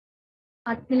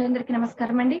ఆత్మీయులందరికీ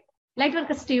నమస్కారం అండి. Light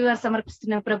workers TV వారు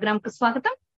సమర్పిస్తున్న ప్రోగ్రామ్ కు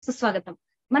స్వాగతం, సుస్వాగతం.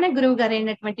 మన గురువు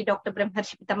గారైనటువంటి డాక్టర్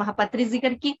బ్రహ్మర్షి పితామహ పత్రిజీ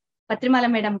గారికి, పత్రిమాల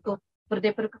మేడం కు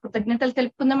హృదయపూర్వక కృతజ్ఞతలు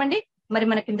తెలుపుకుందామండి. మరి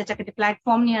మన కింద చక్కటి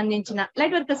ప్లాట్ఫామ్ ని అందించిన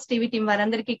లైట్ వర్కర్స్ టీవీ టీం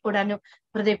వారందరికీ కూడాను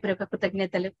హృదయపూర్వక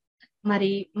కృతజ్ఞతలు.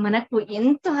 మరి మనకు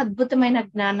ఎంతో అద్భుతమైన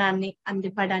జ్ఞానాన్ని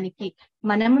అందివ్వడానికి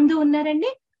మన ముందు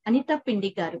ఉన్నారండి అనితా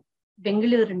పిండి గారు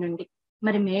బెంగళూరు నుండి.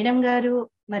 మరి మేడం గారు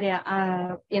మరి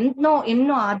ఎన్నో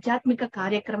ఆధ్యాత్మిక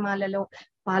కార్యక్రమాలలో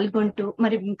పాల్గొంటూ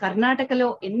మరి కర్ణాటకలో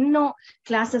ఎన్నో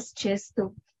క్లాసెస్ చేస్తూ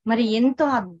మరి ఎంతో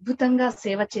అద్భుతంగా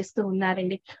సేవ చేస్తూ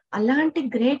ఉన్నారండి. అలాంటి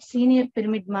గ్రేట్ సీనియర్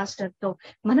పిరమిడ్ మాస్టర్ తో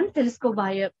మనం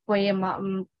తెలుసుకోబోయే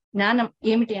జ్ఞానం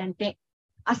ఏమిటి అంటే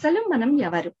అసలు మనం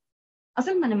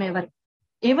ఎవరు,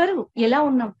 ఎవరు ఎలా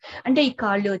ఉన్నాం అంటే ఈ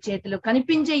కాళ్ళు చేతులు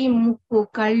కనిపించే ఈ ముక్కు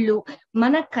కళ్ళు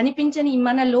మనకు కనిపించని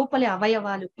మన లోపలి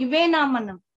అవయవాలు ఇవేనా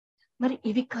మనం? మరి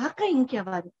ఇవి కాక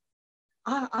ఇంకెవరు,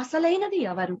 అసలైనది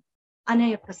ఎవరు అనే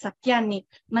యొక్క సత్యాన్ని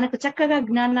మనకు చక్కగా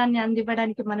జ్ఞానాన్ని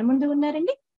అందివ్వడానికి మన ముందు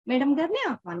ఉన్నారండి. మేడం గారిని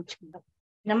ఆహ్వానించుకుందాం.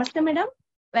 నమస్తే madam,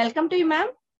 welcome to you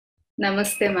ma'am.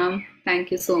 నమస్తే ma'am,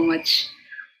 thank you so much.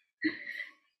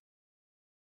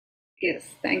 Yes,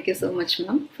 thank you so much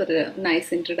ma'am for a nice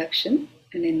introduction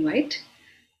and invite.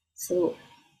 So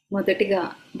మొదటిగా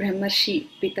బ్రహ్మర్షి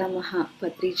పితామహ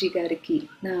పత్రిజీ గారికి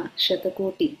నా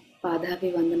శతకోటి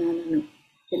పాదాభివందనాలను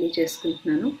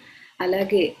తెలియజేసుకుంటున్నాను.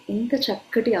 అలాగే ఇంత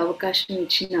చక్కటి అవకాశం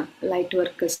ఇచ్చిన లైట్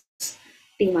వర్కర్స్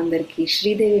టీం అందరికీ,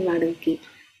 శ్రీదేవి మేడంకి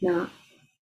నా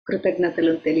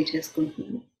కృతజ్ఞతలు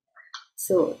తెలియజేసుకుంటున్నాను.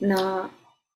 సో నా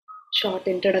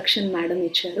షార్ట్ ఇంట్రడక్షన్ మేడం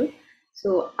ఇచ్చారు.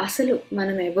 సో అసలు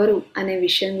మనం ఎవరు అనే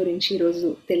విషయం గురించి ఈరోజు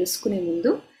తెలుసుకునే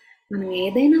ముందు మనం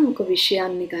ఏదైనా ఒక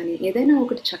విషయాన్ని కానీ ఏదైనా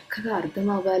ఒకటి చక్కగా అర్థం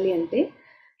అవ్వాలి అంటే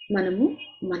మనము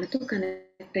మనతో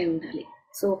కనెక్ట్ అయి ఉండాలి.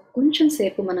 సో కొంచెం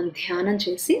సేపు మనం ధ్యానం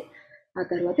చేసి ఆ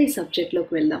తర్వాత ఈ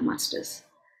సబ్జెక్ట్లోకి వెళ్దాం మాస్టర్స్.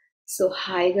 సో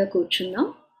హాయిగా కూర్చుందాం.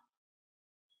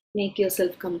 Make your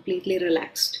self completely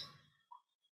relaxed.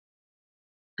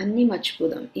 అన్నీ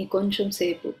మర్చిపోదాం ఈ కొంచెం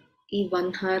సేపు. ఈ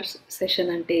 1 hour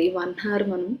సెషన్ అంటే ఈ 1 hour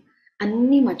మనం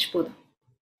అన్నీ మర్చిపోదాం.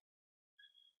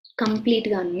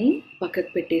 కంప్లీట్గా అన్నీ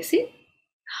పక్కకు పెట్టేసి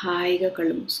హాయిగా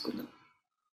కళ్ళు మూసుకుందాం.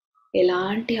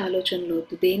 ఎలాంటి ఆలోచనలు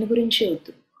వద్దు, దేని గురించి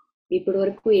వద్దు. ఇప్పటి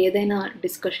వరకు ఏదైనా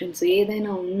డిస్కషన్స్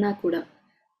ఏదైనా ఉన్నా కూడా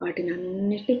వాటిని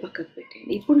అన్నిటినీ పక్కకు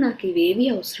పెట్టండి. ఇప్పుడు నాకు ఇవేవీ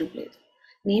అవసరం లేదు,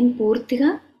 నేను పూర్తిగా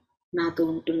నాతో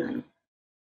ఉంటున్నాను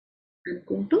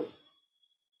అనుకుంటూ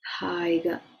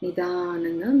హాయిగా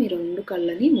నిదానంగా మీ 2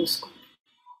 కళ్ళని మూసుకోండి.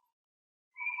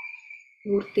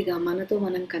 పూర్తిగా మనతో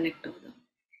మనం కనెక్ట్ అవుదాం.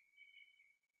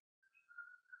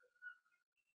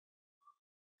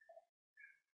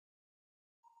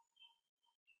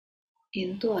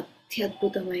 ఎంతో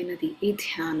అత్యద్భుతమైనది ఈ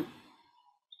ధ్యానం.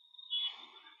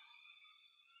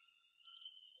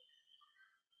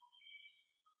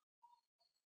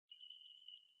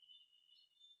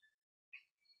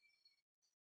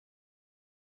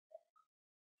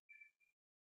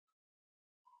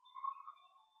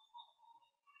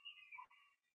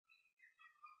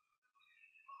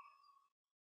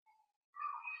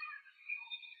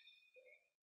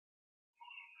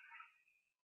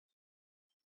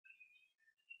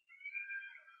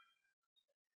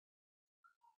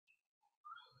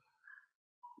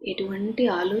 ఎటువంటి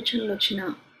ఆలోచనలు వచ్చినా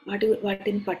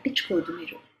వాటిని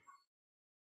పట్టించుకోవద్దు.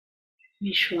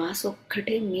 మీ శ్వాస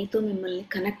ఒక్కటే మీతో మిమ్మల్ని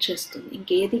కనెక్ట్ చేస్తుంది,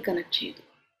 ఇంకేది కనెక్ట్ చేయదు.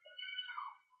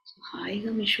 సో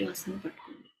హాయిగా మీ శ్వాసను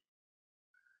పట్టుకోండి.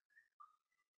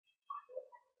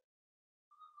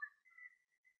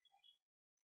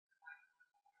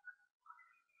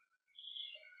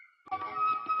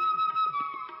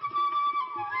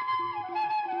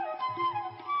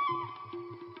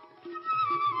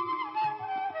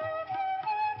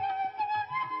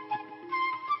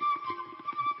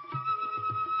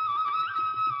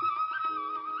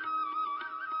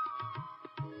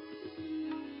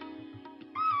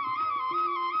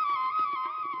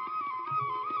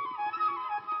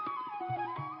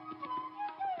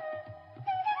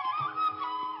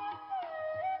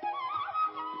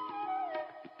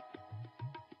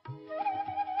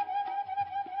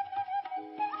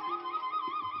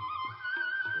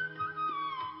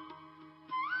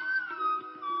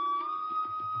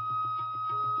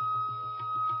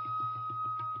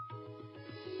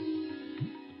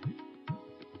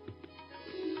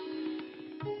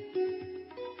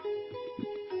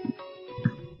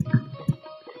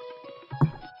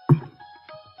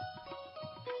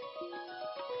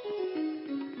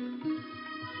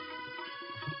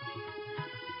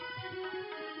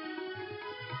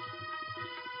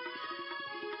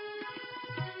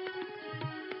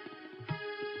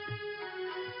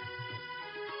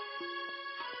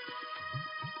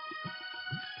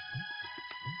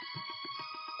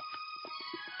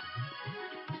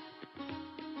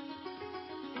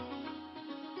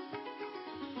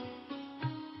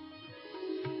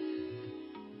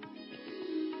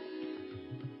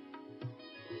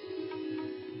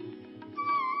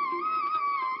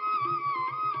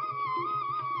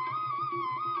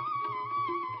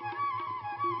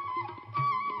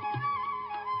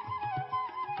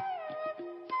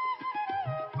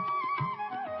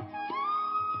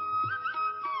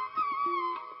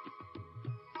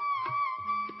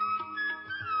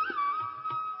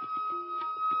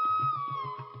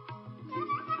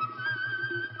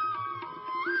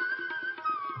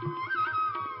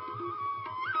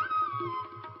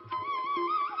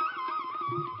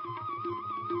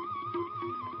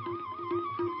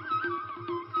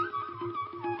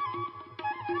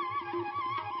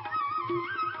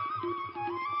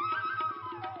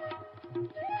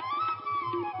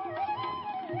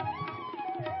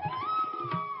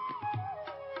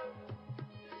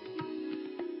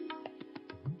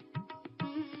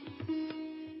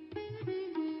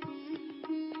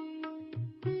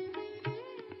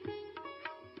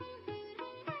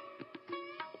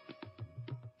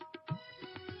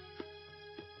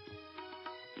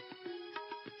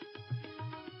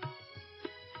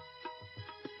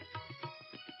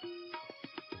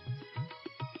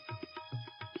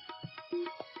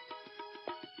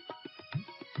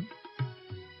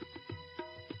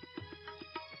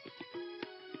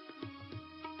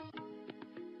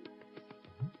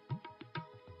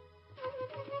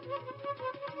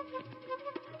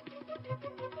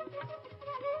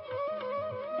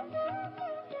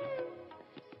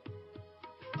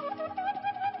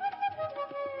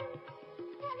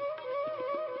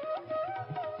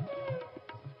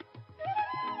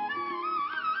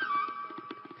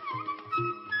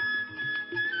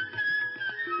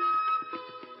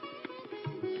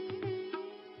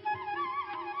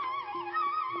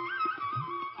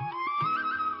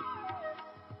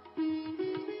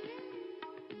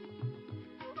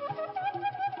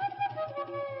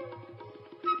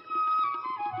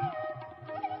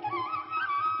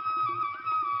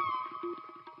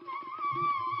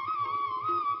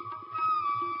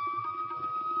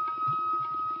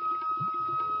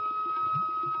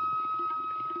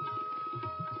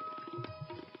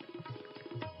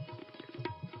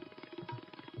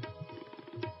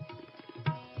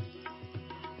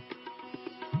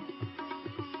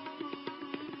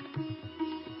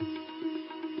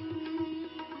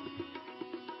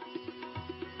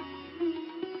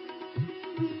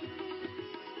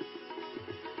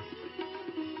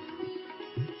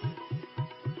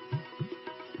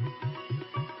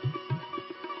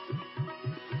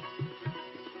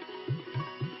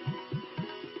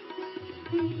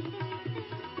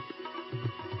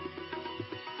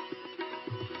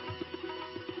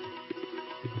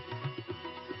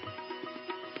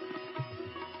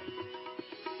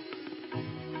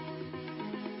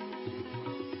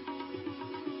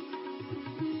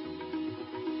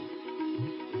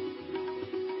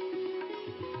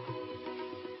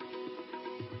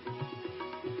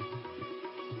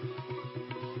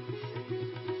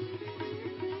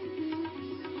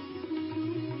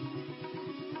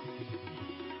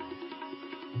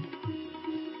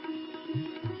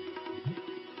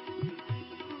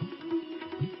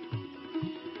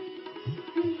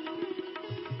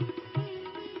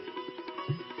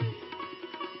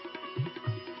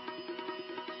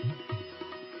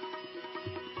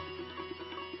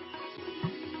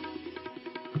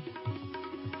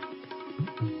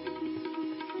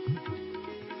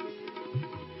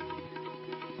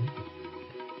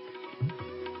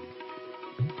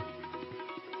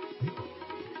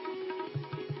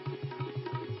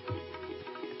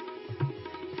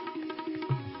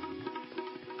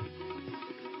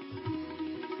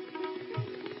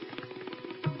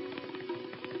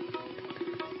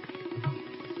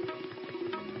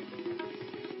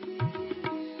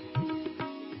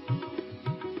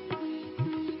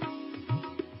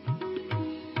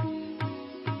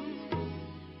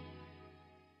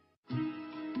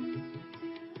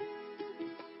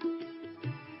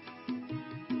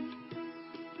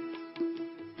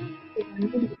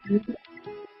 ఆఖరి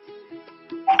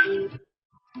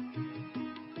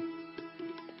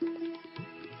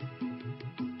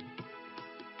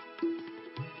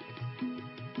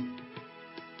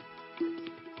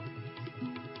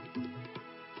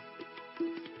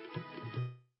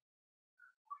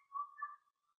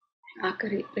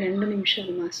 2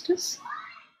 నిమిషాలు మాస్టర్స్.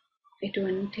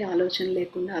 ఎటువంటి ఆలోచన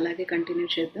లేకుండా అలాగే కంటిన్యూ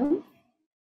చేద్దాం.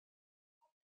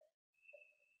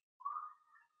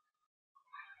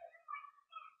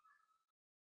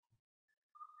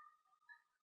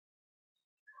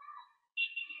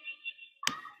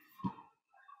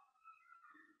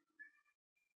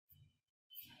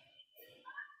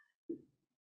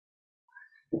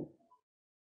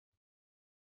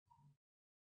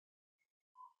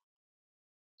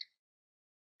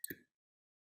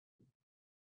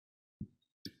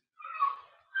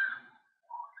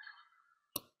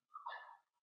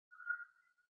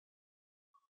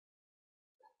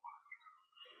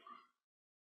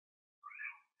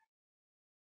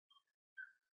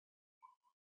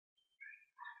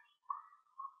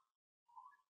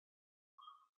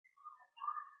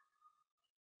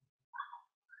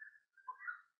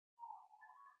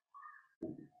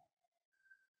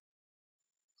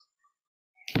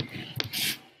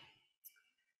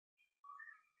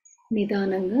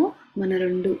 నిదానంగా మన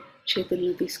 2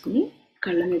 చేతులను తీసుకుని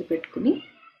కళ్ళ మీద పెట్టుకుని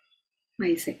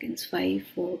 5 సెకండ్స్ 5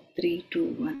 4 3 2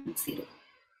 1 0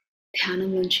 ధ్యానం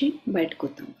నుంచి బయటకు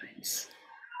వద్దాం ఫ్రెండ్స్.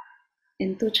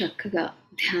 ఎంతో చక్కగా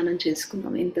ధ్యానం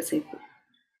చేసుకున్నాం ఎంతసేపు.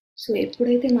 సో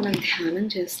ఎప్పుడైతే మనం ధ్యానం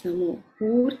చేస్తామో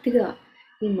పూర్తిగా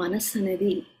ఈ మనస్సు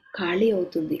అనేది ఖాళీ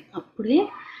అవుతుంది. అప్పుడే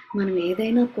మనం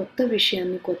ఏదైనా కొత్త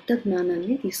విషయాన్ని, కొత్త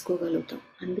జ్ఞానాన్ని తీసుకోగలుగుతాం.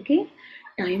 అందుకే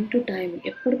టైం టు టైం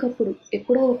ఎప్పటికప్పుడు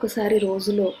ఎప్పుడో ఒకసారి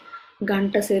రోజులో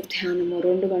గంట సేపు ధ్యానమో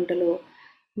 2 గంటలో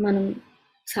మనం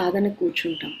సాధన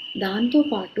కూర్చుంటాం.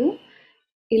 దాంతోపాటు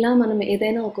ఇలా మనం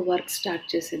ఏదైనా ఒక వర్క్ స్టార్ట్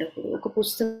చేసేటప్పుడు, ఒక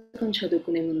పుస్తకం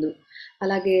చదువుకునే ముందు,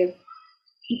 అలాగే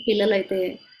పిల్లలైతే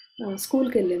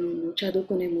స్కూల్కి వెళ్ళే ముందు,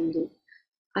 చదువుకునే ముందు,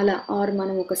 అలా ఆర్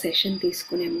మనం ఒక సెషన్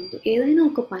తీసుకునే ముందు, ఏదైనా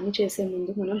ఒక పని చేసే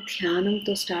ముందు మనం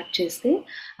ధ్యానంతో స్టార్ట్ చేస్తే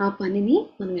ఆ పనిని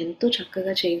మనం ఎంతో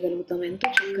చక్కగా చేయగలుగుతాం. ఎంతో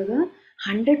చక్కగా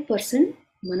 100%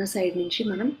 మన సైడ్ నుంచి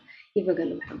మనం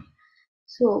ఇవ్వగలుగుతాం.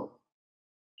 సో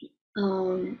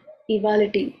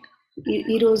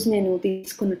ఈరోజు నేను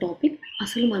తీసుకున్న టాపిక్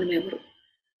అసలు మనం ఎవరు.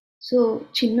 సో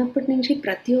చిన్నప్పటి నుంచి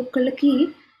ప్రతి ఒక్కళ్ళకి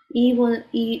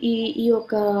ఈ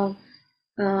యొక్క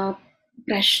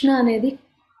ప్రశ్న అనేది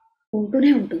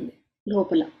ఉంటూనే ఉంటుంది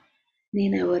లోపల.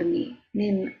 నేను ఎవరిని,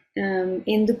 నేను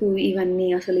ఎందుకు ఇవన్నీ,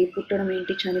 అసలు ఈ పుట్టడం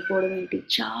ఏంటి, చనిపోవడం ఏంటి.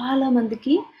 చాలా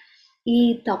మందికి ఈ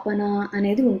తపన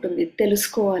అనేది ఉంటుంది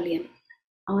తెలుసుకోవాలి అని.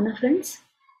 అవునా ఫ్రెండ్స్?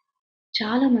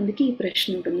 చాలా మందికి ఈ ప్రశ్న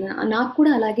ఉంటుంది. నాకు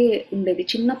కూడా అలాగే ఉండేది.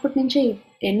 చిన్నప్పటి నుంచే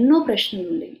ఎన్నో ప్రశ్నలు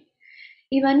ఉండేవి.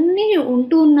 ఇవన్నీ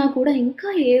ఉంటూ ఉన్నా కూడా ఇంకా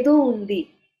ఏదో ఉంది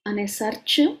అనే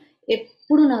సెర్చ్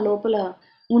ఎప్పుడు నా లోపల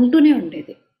ఉంటూనే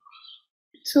ఉండేది.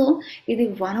 సో ఇది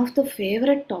one of the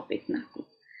favourite topic నాకు.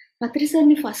 పత్రి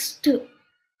సార్ని ఫస్ట్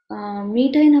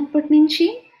మీట్ అయినప్పటి నుంచి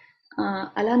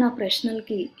అలా నా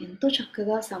ప్రశ్నలకి ఎంతో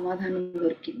చక్కగా సమాధానం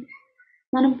దొరికింది.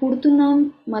 మనం పుడుతున్నాం,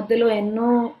 మధ్యలో ఎన్నో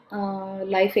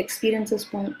లైఫ్ ఎక్స్పీరియన్సెస్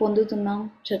పొందుతున్నాం,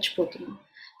 చచ్చిపోతున్నాం.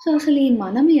 సో అసలు ఈ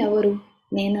మనం ఎవరు,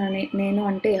 నేను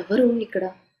అంటే ఎవరు ఇక్కడ?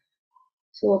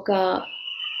 సో ఒక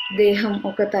దేహం,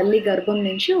 ఒక తల్లి గర్భం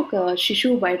నుంచి ఒక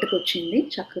శిశువు బయటకు వచ్చింది,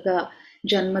 చక్కగా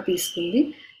జన్మ తీసుకుంది,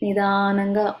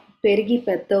 నిదానంగా పెరిగి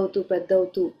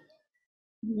పెద్దవుతూ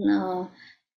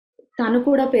తను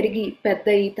కూడా పెరిగి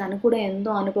పెద్దయి, తను కూడా ఎంతో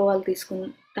అనుభవాలు తీసుకుని,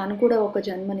 తను కూడా ఒక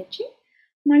జన్మనిచ్చి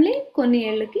మళ్ళీ కొన్ని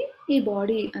ఏళ్ళకి ఈ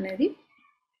బాడీ అనేది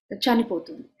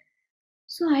చనిపోతుంది.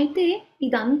 సో అయితే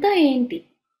ఇదంతా ఏంటి,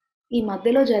 ఈ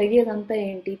మధ్యలో జరిగేదంతా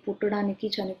ఏంటి, పుట్టడానికి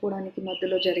చనిపోవడానికి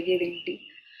మధ్యలో జరిగేది ఏంటి?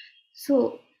 సో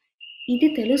ఇది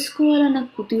తెలుసుకోవాలన్న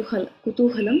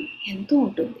కుతూహలం ఎంతో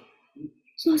ఉంటుంది.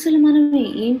 సో అసలు మనం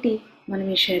ఏంటి, మనం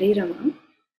ఈ శరీరమా,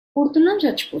 పుడుతున్నాం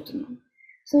చచ్చిపోతున్నాం.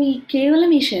 సో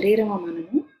కేవలం ఈ శరీరమా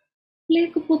మనము,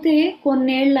 లేకపోతే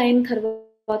కొన్నేళ్ళు అయిన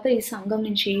తర్వాత ఈ సంఘం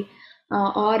నుంచి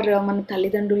ఆర్ మన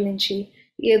తల్లిదండ్రుల నుంచి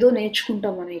ఏదో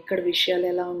నేర్చుకుంటాం మనం, ఇక్కడ విషయాలు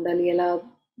ఎలా ఉండాలి, ఎలా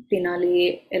తినాలి,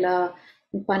 ఎలా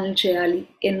పనులు చేయాలి,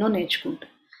 ఎన్నో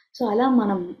నేర్చుకుంటాం. సో అలా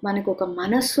మనకు ఒక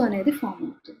మనస్సు అనేది ఫామ్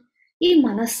అవుతుంది. ఈ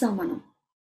మనస్సా మనం?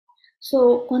 సో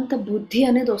కొంత బుద్ధి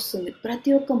అనేది వస్తుంది ప్రతి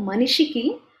ఒక్క మనిషికి.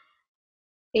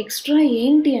 ఎక్స్ట్రా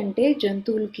ఏంటి అంటే,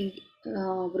 జంతువులకి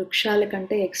వృక్షాల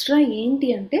కంటే ఎక్స్ట్రా ఏంటి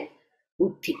అంటే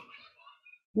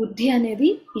బుద్ధి అనేది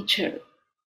ఇచ్చాడు.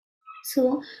 సో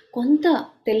కొంత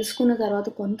తెలుసుకున్న తర్వాత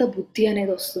కొంత బుద్ధి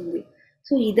అనేది వస్తుంది.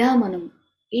 సో ఇదా మనం,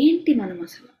 ఏంటి మనం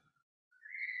అసలు?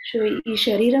 సో ఈ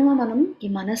శరీరమా మనం, ఈ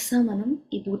మనస్సా మనం,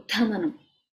 ఈ బుద్ధ మనం?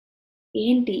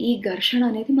 ఏంటి ఈ ఘర్షణ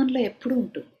అనేది మనలో ఎప్పుడు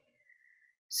ఉంటుంది.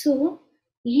 సో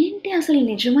ఏంటి అసలు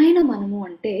నిజమైన మనము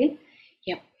అంటే,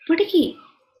 ఎప్పటికీ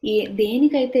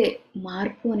దేనికైతే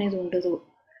మార్పు అనేది ఉండదో,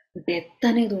 డెత్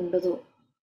అనేది ఉండదో,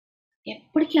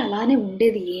 ఎప్పటికీ అలానే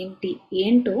ఉండేది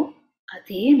ఏంటో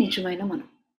అదే నిజమైన మనం.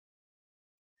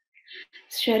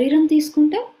 శరీరం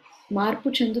తీసుకుంటే మార్పు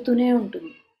చెందుతూనే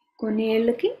ఉంటుంది, కొన్ని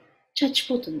ఏళ్ళకి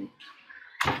చచ్చిపోతుంది.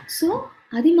 సో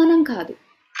అది మనం కాదు.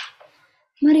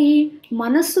 మరి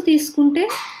మనస్సు తీసుకుంటే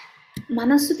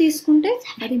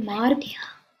అది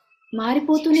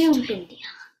మారిపోతూనే ఉంటుంది.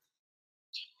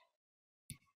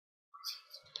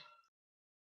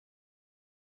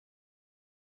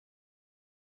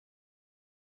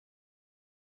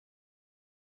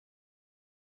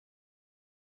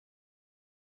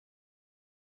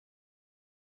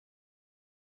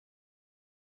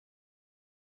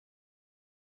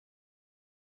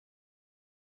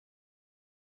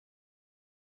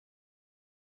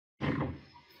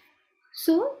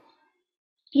 సో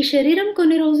ఈ శరీరం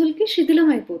కొన్ని రోజులకి శిథిలం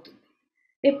అయిపోతుంది,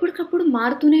 ఎప్పటికప్పుడు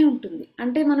మారుతూనే ఉంటుంది.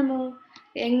 అంటే మనము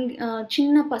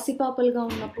చిన్న పసిపాపలుగా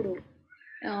ఉన్నప్పుడు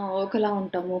ఒకలా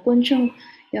ఉంటాము, కొంచెం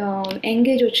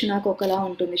ఎంగేజ్ వచ్చినాక ఒకలా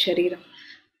ఉంటుంది శరీరం,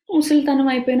 ముసలితనం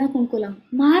అయిపోయినాక ఇంకోలా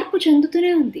మార్పు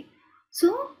చెందుతూనే ఉంది. సో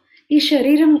ఈ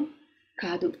శరీరం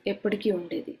కాదు ఎప్పటికీ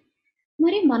ఉండేది.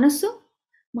 మరి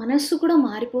మనస్సు కూడా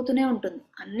మారిపోతూనే ఉంటుంది.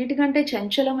 అన్నిటికంటే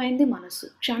చంచలమైంది మనస్సు,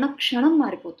 క్షణం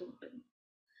మారిపోతూ ఉంటుంది.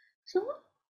 సో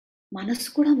మనస్సు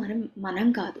కూడా మనం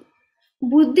కాదు.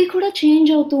 బుద్ధి కూడా చేంజ్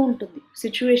అవుతూ ఉంటుంది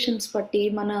సిచ్యువేషన్స్ బట్టి,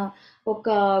 మన ఒక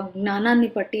జ్ఞానాన్ని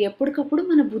బట్టి ఎప్పటికప్పుడు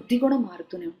మన బుద్ధి కూడా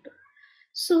మారుతూనే ఉంటుంది.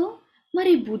 సో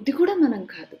మరి బుద్ధి కూడా మనం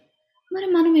కాదు. మరి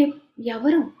మనం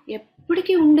ఎవరం?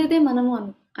 ఎప్పటికీ ఉండేదే మనము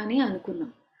అని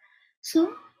అనుకున్నాం. సో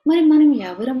మరి మనం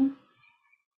ఎవరం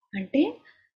అంటే,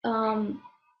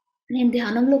 నేను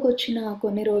ధ్యానంలోకి వచ్చిన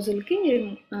కొన్ని రోజులకి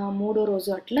 3వ రోజు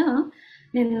అట్లా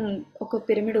నేను ఒక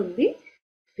పిరమిడ్ ఉంది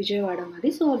విజయవాడ మాది.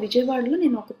 సో ఆ విజయవాడలో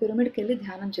నేను ఒక పిరమిడ్కి వెళ్ళి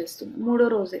ధ్యానం చేస్తున్నాను, 3వ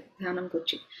రోజే ధ్యానంకి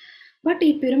వచ్చి. బట్ ఈ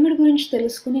పిరమిడ్ గురించి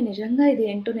తెలుసుకుని నిజంగా ఇది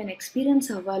ఏంటో నేను ఎక్స్పీరియన్స్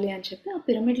అవ్వాలి అని చెప్పి ఆ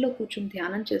పిరమిడ్లో కూర్చుని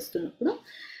ధ్యానం చేస్తున్నప్పుడు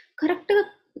కరెక్ట్గా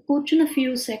కూర్చున్న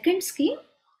ఫ్యూ సెకండ్స్కి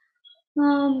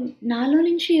నాలో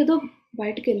నుంచి ఏదో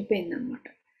బయటకు వెళ్ళిపోయింది అనమాట.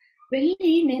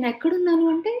 వెళ్ళి నేను ఎక్కడున్నాను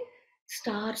అంటే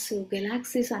స్టార్స్,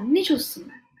 గెలాక్సీస్ అన్నీ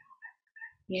చూస్తున్నాను.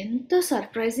 ఎంత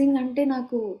సర్ప్రైజింగ్ అంటే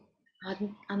నాకు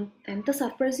ఎంత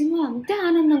సర్ప్రైజింగో అంతే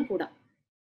ఆనందం కూడా.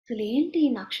 అసలు ఏంటి ఈ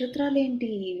నక్షత్రాలు ఏంటి,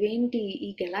 ఇవేంటి, ఈ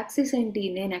గెలాక్సీస్ ఏంటి,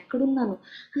 నేను ఎక్కడున్నాను,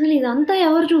 అసలు ఇదంతా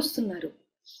ఎవరు చూస్తున్నారు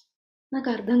నాకు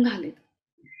అర్థం కాలేదు.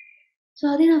 సో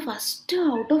అది నా first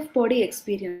out of body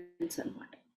experience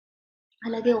అనమాట.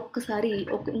 అలాగే ఒక్కసారి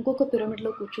ఇంకొక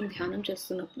పిరమిడ్లో కూర్చొని ధ్యానం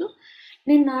చేస్తున్నప్పుడు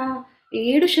నేను నా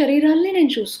 7 శరీరాల్ని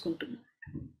నేను చూసుకుంటున్నాను.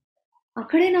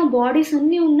 అక్కడే నా బాడీస్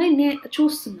అన్నీ ఉన్నాయి,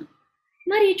 చూస్తున్నా.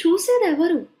 మరి చూసేది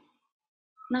ఎవరు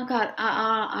నాకు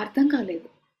అర్థం కాలేదు.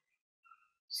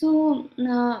 సో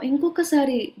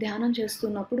ఇంకొకసారి ధ్యానం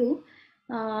చేస్తున్నప్పుడు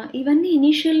ఇవన్నీ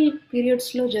ఇనీషియల్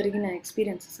పీరియడ్స్లో జరిగిన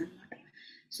ఎక్స్పీరియన్సెస్ అనమాట.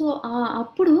 సో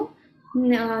అప్పుడు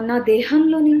నా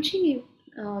దేహంలో నుంచి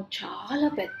చాలా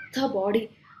పెద్ద బాడీ,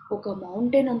 ఒక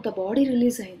మౌంటైన్ అంత బాడీ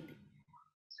రిలీజ్ అయింది.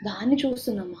 దాన్ని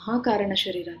చూస్తున్న మహాకారణ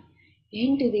శరీరాన్ని,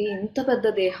 ఏంటిది ఇంత పెద్ద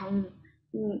దేహం,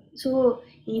 సో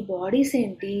ఈ బాడీస్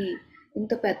ఏంటి,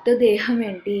 ఇంత పెద్ద దేహం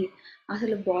ఏంటి,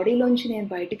 అసలు బాడీలోంచి నేను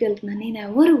బయటికి వెళ్తున్నా, నేను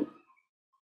ఎవరు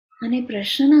అనే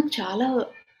ప్రశ్న నాకు చాలా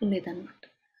ఉండేదన్నమాట.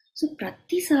 సో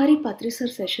ప్రతిసారి పత్రి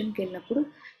సార్ సెషన్కి వెళ్ళినప్పుడు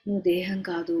నువ్వు దేహం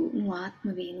కాదు, నువ్వు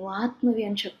ఆత్మవి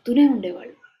అని చెప్తూనే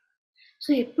ఉండేవాళ్ళు. సో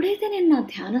ఎప్పుడైతే నేను నా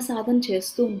ధ్యాన సాధన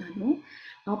చేస్తూ ఉన్నానో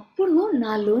అప్పుడు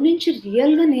నాలో నుంచి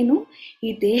రియల్గా నేను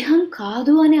ఈ దేహం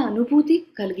కాదు అనే అనుభూతి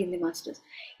కలిగింది మాస్టర్స్.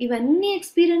 ఇవన్నీ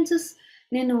ఎక్స్పీరియన్సెస్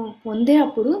నేను పొందే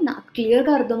అప్పుడు నాకు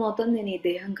క్లియర్గా అర్థమవుతుంది నేను ఈ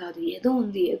దేహం కాదు, ఏదో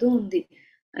ఉంది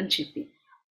అని చెప్పి.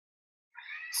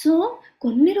 సో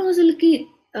కొన్ని రోజులకి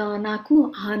నాకు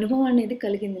ఆ అనుభవం అనేది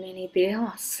కలిగింది, నేను ఈ దేహం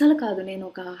అస్సలు కాదు, నేను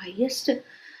ఒక హయ్యెస్ట్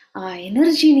ఆ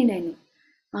ఎనర్జీని నేను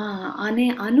అనే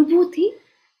అనుభూతి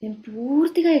నేను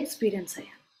పూర్తిగా ఎక్స్పీరియన్స్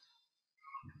అయ్యాను.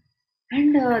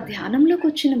 అండ్ ధ్యానంలోకి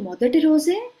వచ్చిన మొదటి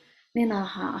రోజే నేను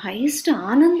ఆ హైయెస్ట్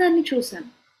ఆనందాన్ని చూశాను.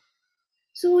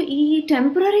 సో ఈ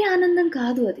టెంపరీ ఆనందం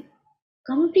కాదు, అది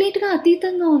కంప్లీట్గా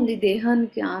అతీతంగా ఉంది,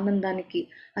 దేహానికి ఆనందానికి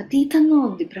అతీతంగా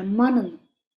ఉంది బ్రహ్మానందం.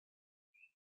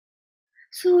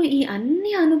 సో ఈ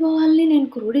అన్ని అనుభవాల్ని నేను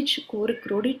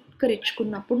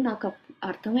క్రోడీకరించుకున్నప్పుడు నాకు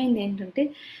అర్థమైంది ఏంటంటే,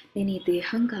 నేను ఈ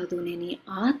దేహం కాదు, నేను ఈ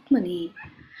ఆత్మని.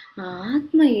 ఆ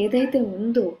ఆత్మ ఏదైతే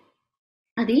ఉందో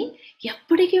అది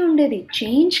ఎప్పటికీ ఉండేది,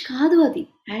 చేంజ్ కాదు అది,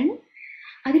 అండ్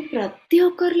అది ప్రతి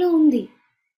ఒక్కరిలో ఉంది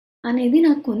అనేది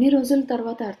నాకు కొన్ని రోజుల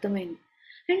తర్వాత అర్థమైంది.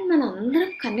 అండ్ మనం అందరం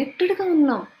కనెక్టెడ్గా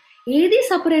ఉన్నాం, ఏది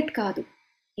సపరేట్ కాదు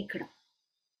ఇక్కడ.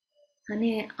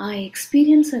 అనే ఆ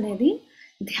ఎక్స్పీరియన్స్ అనేది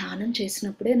ధ్యానం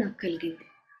చేసినప్పుడే నాకు కలిగింది.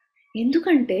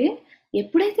 ఎందుకంటే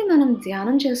ఎప్పుడైతే మనం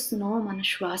ధ్యానం చేస్తున్నామో మన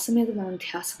శ్వాస మీద మనం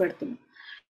ధ్యాస పెడుతున్నాం.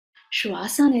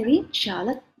 శ్వాస అనేది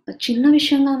చాలా చిన్న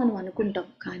విషయంగా మనం అనుకుంటాం,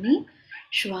 కానీ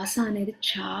శ్వాస అనేది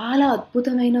చాలా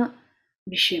అద్భుతమైన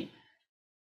విషయం.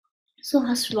 సో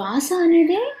ఆ శ్వాస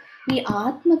అనేదే ఈ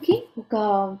ఆత్మకి ఒక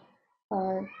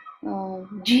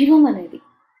జీవం అనేది.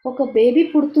 ఒక బేబీ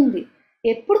పుడుతుంది,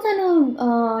 ఎప్పుడు తను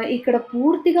ఇక్కడ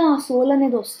పూర్తిగా ఆ సోల్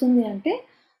అనేది వస్తుంది అంటే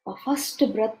ఆ ఫస్ట్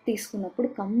బ్రెత్ తీసుకున్నప్పుడు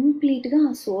కంప్లీట్గా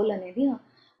ఆ సోల్ అనేది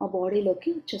ఆ బాడీలోకి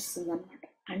వచ్చేస్తుంది అనమాట.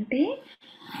 అంటే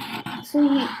సో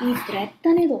ఈ బ్రెత్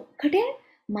అనేది ఒక్కటే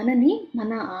మనని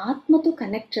మన ఆత్మతో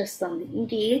కనెక్ట్ చేస్తుంది,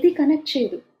 ఇంకేది కనెక్ట్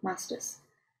చేయదు మాస్టర్స్.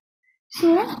 సో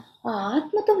ఆ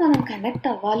ఆత్మతో మనం కనెక్ట్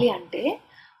అవ్వాలి అంటే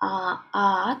ఆ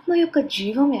ఆత్మ యొక్క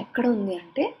జీవం ఎక్కడ ఉంది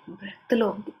అంటే బ్రెత్లో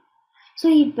ఉంది. సో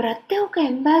ఈ బ్రెత్ ఒక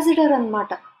అంబాసిడర్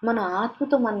అనమాట, మన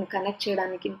ఆత్మతో మనని కనెక్ట్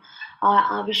చేయడానికి,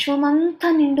 ఆ విశ్వమంతా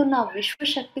నిండున్న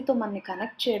విశ్వశక్తితో మనని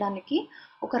కనెక్ట్ చేయడానికి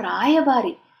ఒక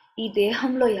రాయబారి ఈ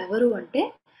దేహంలో ఎవరు అంటే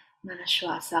మన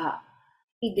శ్వాస.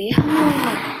 ఈ దేహంలో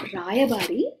ఉన్న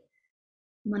రాయబారి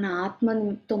మన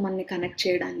ఆత్మతో మనని కనెక్ట్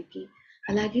చేయడానికి,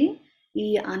 అలాగే ఈ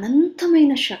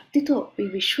అనంతమైన శక్తితో, ఈ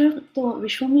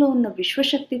విశ్వంలో ఉన్న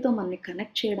విశ్వశక్తితో మనని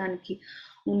కనెక్ట్ చేయడానికి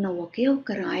ఉన్న ఒకే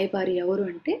ఒక్క రాయబారి ఎవరు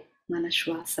అంటే మన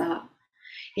శ్వాస.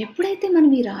 ఎప్పుడైతే మనం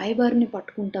ఈ రాయబారిని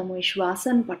పట్టుకుంటామో, ఈ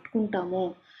శ్వాసను పట్టుకుంటామో,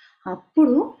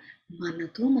 అప్పుడు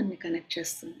మనతో మనని కనెక్ట్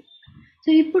చేస్తుంది. సో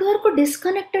ఇప్పటి వరకు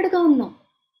డిస్కనెక్టెడ్గా ఉన్నాం,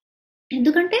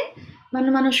 ఎందుకంటే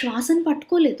మన శ్వాసను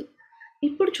పట్టుకోలేదు.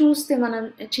 ఇప్పుడు చూస్తే మనం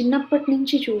చిన్నప్పటి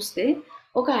నుంచి చూస్తే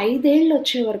ఒక 5 ఏళ్ళు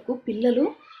వచ్చే వరకు పిల్లలు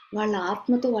వాళ్ళ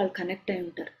ఆత్మతో వాళ్ళు కనెక్ట్ అయి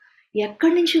ఉంటారు.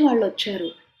 ఎక్కడి నుంచి వాళ్ళు వచ్చారు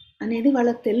అనేది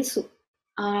వాళ్ళకి తెలుసు,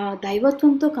 ఆ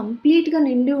దైవత్వంతో కంప్లీట్గా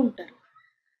నిండి ఉంటారు.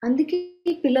 అందుకే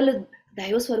పిల్లలు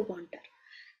దైవ స్వరూపం అంటారు.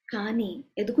 కానీ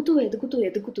ఎదుగుతూ ఎదుగుతూ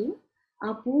ఎదుగుతూ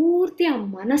ఆ పూర్తి ఆ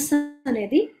మనస్సు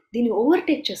అనేది దీన్ని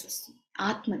ఓవర్టేక్ చేసేస్తుంది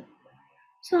ఆత్మని.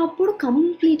 సో అప్పుడు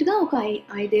కంప్లీట్గా ఒక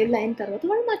 5 ఏళ్ళు అయిన తర్వాత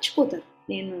వాళ్ళు మర్చిపోతారు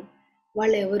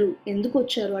వాళ్ళు ఎవరు, ఎందుకు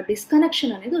వచ్చారు, ఆ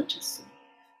డిస్కనెక్షన్ అనేది వచ్చేస్తుంది.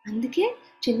 అందుకే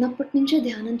చిన్నప్పటి నుంచే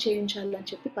ధ్యానం చేయించాలని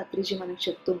చెప్పి పత్రిజీ మనకు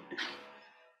చెప్తూ ఉంటారు.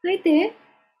 అయితే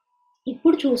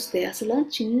ఇప్పుడు చూస్తే అసలు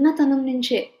చిన్నతనం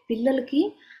నుంచే పిల్లలకి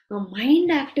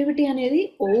మైండ్ యాక్టివిటీ అనేది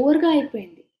ఓవర్గా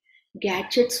అయిపోయింది.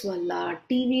 గ్యాడ్జెట్స్ వల్ల,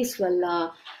 టీవీస్ వల్ల,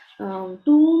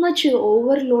 టూ మచ్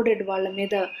ఓవర్లోడెడ్ వాళ్ళ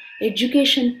మీద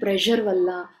ఎడ్యుకేషన్ ప్రెషర్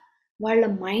వల్ల వాళ్ళ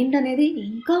మైండ్ అనేది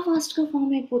ఇంకా ఫాస్ట్గా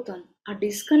ఫామ్ అయిపోతుంది. ఆ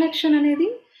డిస్కనెక్షన్ అనేది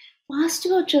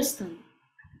ఫాస్ట్గా వచ్చేస్తుంది.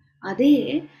 అదే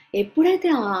ఎప్పుడైతే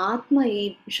ఆ ఆత్మ ఈ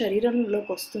శరీరంలోకి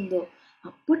వస్తుందో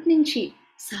అప్పటి నుంచి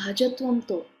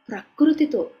సహజత్వంతో,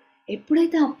 ప్రకృతితో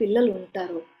ఎప్పుడైతే ఆ పిల్లలు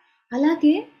ఉంటారో,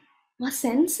 అలాగే ఆ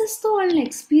సెన్సెస్తో వాళ్ళని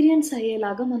ఎక్స్పీరియన్స్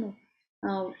అయ్యేలాగా మనం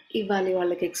ఇవ్వాలి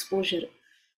వాళ్ళకి ఎక్స్పోజర్.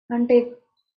 అంటే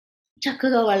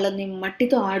చక్కగా వాళ్ళని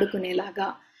మట్టితో ఆడుకునేలాగా,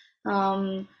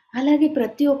 అలాగే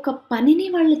ప్రతి ఒక్క పనిని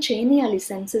వాళ్ళు చేయనియాలి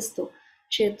సెన్సెస్తో,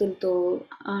 చేతులతో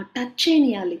టచ్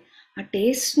చేయనియాలి, ఆ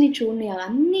టేస్ట్ని చూడనియాలి,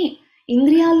 అన్ని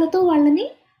ఇంద్రియాలతో వాళ్ళని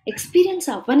ఎక్స్పీరియన్స్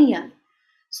అవ్వనియాలి.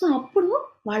 సో అప్పుడు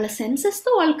వాళ్ళ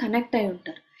సెన్సెస్తో వాళ్ళు కనెక్ట్ అయి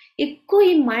ఉంటారు. ఎక్కువ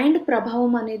ఈ మైండ్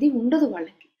ప్రభావం అనేది ఉండదు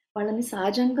వాళ్ళని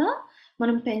సహజంగా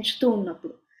మనం పెంచుతూ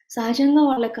ఉన్నప్పుడు సహజంగా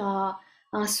వాళ్ళకి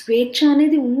ఆ స్వేచ్ఛ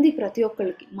అనేది ఉంది ప్రతి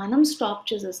ఒక్కరికి. మనం స్టాప్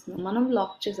చేసేస్తున్నాం, మనం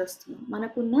లాక్ చేసేస్తున్నాం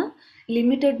మనకున్న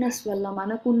లిమిటెడ్నెస్ వల్ల,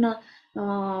 మనకున్న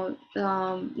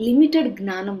లిమిటెడ్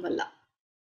జ్ఞానం వల్ల.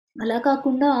 అలా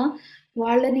కాకుండా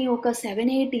వాళ్ళని ఒక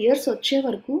 7-8 ఇయర్స్ వచ్చే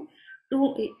వరకు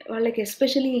వాళ్ళకి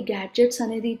ఎస్పెషల్లీ ఈ గ్యాడ్జెట్స్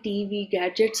అనేది, టీవీ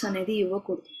గ్యాడ్జెట్స్ అనేది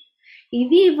ఇవ్వకూడదు.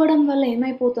 ఇవి ఇవ్వడం వల్ల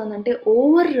ఏమైపోతుందంటే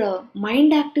ఓవర్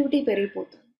మైండ్ యాక్టివిటీ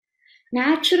పెరిగిపోతుంది.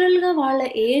 న్యాచురల్గా వాళ్ళ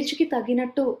ఏజ్కి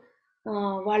తగినట్టు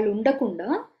వాళ్ళు ఉండకుండా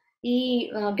ఈ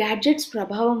గ్యాడ్జెట్స్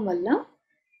ప్రభావం వల్ల,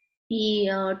 ఈ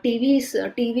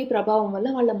టీవీ ప్రభావం వల్ల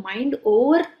వాళ్ళ మైండ్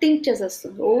ఓవర్ థింక్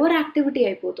చేసేస్తుంది, ఓవర్ యాక్టివిటీ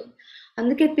అయిపోతుంది.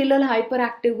 అందుకే పిల్లలు హైపర్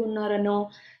యాక్టివ్గా ఉన్నారనో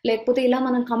లేకపోతే ఇలా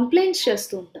మనం కంప్లైంట్స్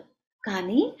చేస్తూ ఉంటాం.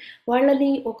 కానీ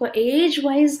వాళ్ళని ఒక ఏజ్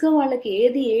వైజ్గా వాళ్ళకి ఏ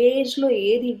ఏజ్లో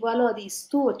ఏది ఇవ్వాలో అది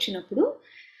ఇస్తూ వచ్చినప్పుడు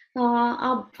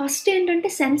ఫస్ట్ ఏంటంటే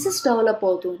సెన్సెస్ డెవలప్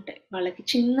అవుతూ ఉంటాయి వాళ్ళకి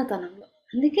చిన్నతనంలో.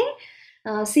 అందుకే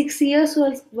 6 ఇయర్స్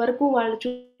వరకు వాళ్ళు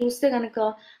చూస్తే కనుక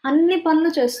అన్ని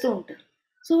పనులు చేస్తూ ఉంటారు.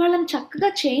 సో వాళ్ళని చక్కగా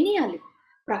చేయనియాలి,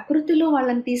 ప్రకృతిలో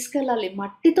వాళ్ళని తీసుకెళ్ళాలి,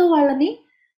 మట్టితో వాళ్ళని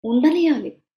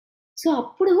ఉండనియాలి. సో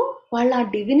అప్పుడు వాళ్ళ ఆ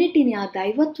డివినిటీని, ఆ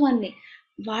దైవత్వాన్ని,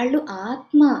 వాళ్ళు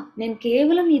ఆత్మ, నేను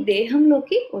కేవలం ఈ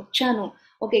దేహంలోకి వచ్చాను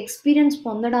ఒక ఎక్స్పీరియన్స్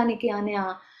పొందడానికి అనే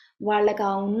వాళ్ళకి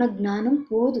ఉన్న జ్ఞానం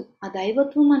పోదు, ఆ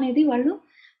దైవత్వం అనేది వాళ్ళు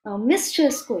మిస్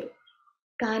చేసుకోరు.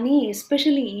 కానీ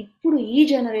ఎస్పెషల్లీ ఇప్పుడు ఈ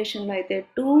జనరేషన్లో అయితే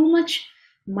టూ మచ్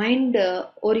మైండ్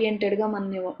ఓరియంటెడ్గా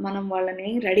మనం వాళ్ళని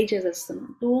రెడీ చేసేస్తున్నాం.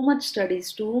 Too much studies,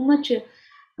 too much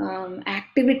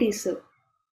activities,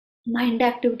 mind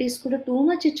activities కూడా టూ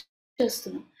మచ్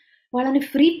చేస్తున్నాం. వాళ్ళని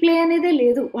ఫ్రీ ప్లే అనేదే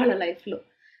లేదు వాళ్ళ లైఫ్లో.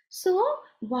 సో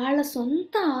వాళ్ళ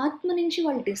సొంత ఆత్మ నుంచి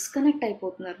వాళ్ళు డిస్కనెక్ట్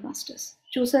అయిపోతున్నారు మాస్టర్స్.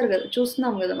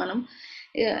 చూస్తున్నాం కదా మనం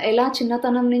ఎలా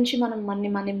చిన్నతనం నుంచి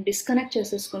మనం డిస్కనెక్ట్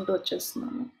చేసేసుకుంటూ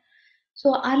వచ్చేస్తున్నాము. సో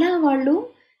అలా వాళ్ళు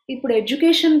ఇప్పుడు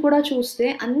ఎడ్యుకేషన్ కూడా చూస్తే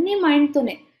అన్ని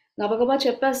మైండ్తోనే గబగబా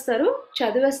చెప్పేస్తారు,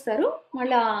 చదివేస్తారు,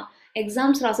 మళ్ళీ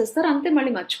ఎగ్జామ్స్ రాసేస్తారు, అంతే,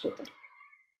 మళ్ళీ మర్చిపోతారు.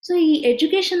 సో ఈ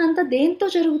ఎడ్యుకేషన్ అంతా దేంతో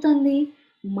జరుగుతుంది?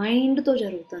 మైండ్తో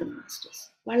జరుగుతుంది మాస్టర్స్.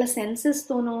 వాళ్ళ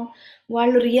సెన్సెస్తోనో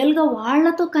వాళ్ళు రియల్గా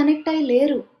వాళ్ళతో కనెక్ట్ అయ్యి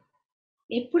లేరు.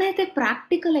 ఎప్పుడైతే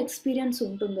ప్రాక్టికల్ ఎక్స్పీరియన్స్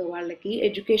ఉంటుందో వాళ్ళకి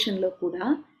ఎడ్యుకేషన్లో కూడా,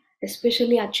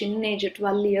 ఎస్పెషల్లీ ఆ చిన్న ఏజ్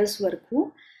 12 years వరకు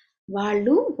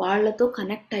వాళ్ళు వాళ్ళతో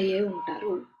కనెక్ట్ అయ్యే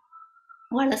ఉంటారు.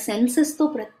 వాళ్ళ సెన్సెస్తో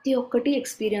ప్రతి ఒక్కటి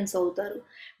ఎక్స్పీరియన్స్ అవుతారు.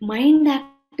 మైండ్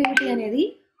యాక్టివిటీ అనేది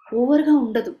ఓవర్గా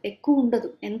ఉండదు, ఎక్కువ ఉండదు.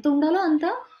 ఎంత ఉండాలో అంత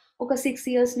ఒక 6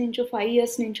 years నుంచో 5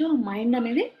 years నుంచో ఆ మైండ్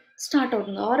అనేది స్టార్ట్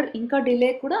అవుతుంది, ఆర్ ఇంకా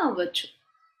డిలే కూడా అవ్వచ్చు.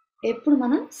 ఎప్పుడు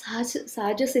మనం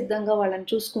సహజ సిద్ధంగా వాళ్ళని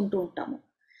చూసుకుంటూ ఉంటాము.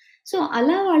 సో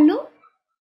అలా వాళ్ళు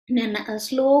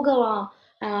స్లోగా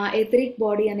ఎథరిక్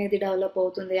బాడీ అనేది డెవలప్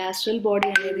అవుతుంది. యాస్ట్రల్ బాడీ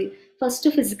అనేది ఫస్ట్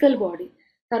ఫిజికల్ బాడీ,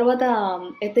 తర్వాత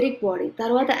ఎథరిక్ బాడీ,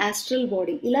 తర్వాత యాస్ట్రల్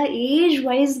బాడీ, ఇలా ఏజ్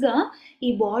వైజ్గా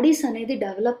ఈ బాడీస్ అనేది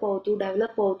డెవలప్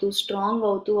అవుతూ స్ట్రాంగ్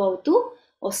అవుతూ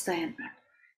వస్తాయన్నమాట.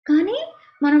 కానీ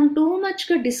మనం టూ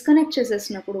మచ్గా డిస్కనెక్ట్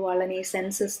చేసేసినప్పుడు వాళ్ళని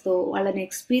సెన్సెస్తో వాళ్ళని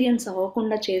ఎక్స్పీరియన్స్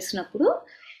అవ్వకుండా చేసినప్పుడు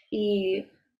ఈ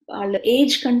వాళ్ళ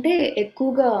ఏజ్ కంటే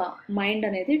ఎక్కువగా మైండ్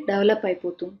అనేది డెవలప్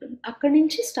అయిపోతూ ఉంటుంది. అక్కడి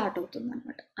నుంచి స్టార్ట్ అవుతుంది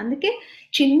అనమాట. అందుకే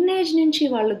చిన్న ఏజ్ నుంచి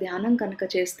వాళ్ళు ధ్యానం కనుక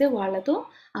చేస్తే వాళ్ళతో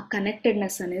ఆ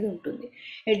కనెక్టెడ్నెస్ అనేది ఉంటుంది.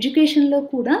 ఎడ్యుకేషన్లో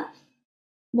కూడా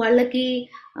వాళ్ళకి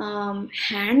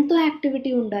హ్యాండ్తో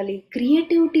యాక్టివిటీ ఉండాలి,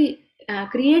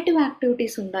 క్రియేటివ్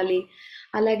యాక్టివిటీస్ ఉండాలి,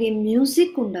 అలాగే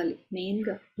మ్యూజిక్ ఉండాలి.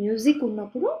 మెయిన్గా మ్యూజిక్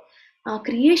ఉన్నప్పుడు ఆ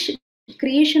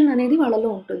క్రియేషన్ అనేది వాళ్ళలో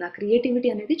ఉంటుంది. ఆ క్రియేటివిటీ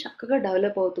అనేది చక్కగా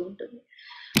డెవలప్ అవుతూ ఉంటుంది.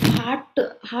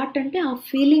 హార్ట్ అంటే ఆ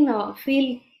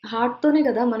హార్ట్తోనే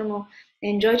కదా మనము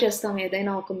ఎంజాయ్ చేస్తాం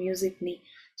ఏదైనా ఒక మ్యూజిక్ని.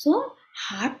 సో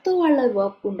హార్ట్తో వాళ్ళ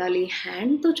వర్క్ ఉండాలి,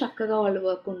 హ్యాండ్తో చక్కగా వాళ్ళ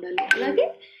వర్క్ ఉండాలి. అలాగే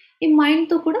ఈ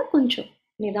మైండ్తో కూడా కొంచెం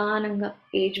నిదానంగా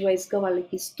ఏజ్ వైజ్గా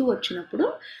వాళ్ళకి ఇస్తూ వచ్చినప్పుడు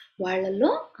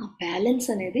వాళ్ళల్లో ఆ బ్యాలెన్స్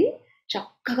అనేది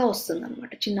చక్కగా వస్తుంది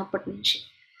అనమాట చిన్నప్పటి నుంచి.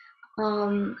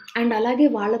 అండ్ అలాగే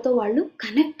వాళ్ళతో వాళ్ళు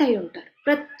కనెక్ట్ అయి ఉంటారు,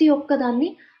 ప్రతి ఒక్కదాన్ని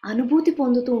అనుభూతి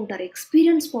పొందుతూ ఉంటారు,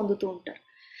 ఎక్స్పీరియన్స్ పొందుతూ ఉంటారు.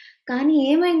 కానీ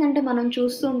ఏమైందంటే మనం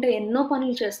చూస్తుంటే ఎన్నో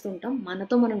పనులు చేస్తుంటాం,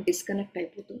 మనతో మనం డిస్కనెక్ట్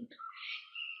అయిపోతూ ఉంటాం.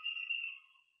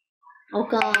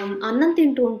 ఒక అన్నం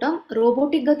తింటూ ఉంటాం,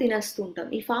 రోబోటిక్గా తినేస్తూ ఉంటాం.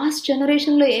 ఈ ఫాస్ట్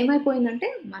జనరేషన్లో ఏమైపోయిందంటే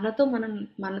మనతో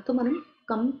మనం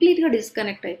కంప్లీట్గా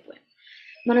డిస్కనెక్ట్ అయిపోయాం.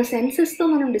 మన సెన్సెస్తో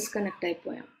మనం డిస్కనెక్ట్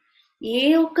అయిపోయాం. ఏ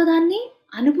ఒక్కదాన్ని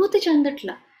అనుభూతి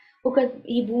చెందట్లా.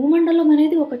 ఈ భూమండలం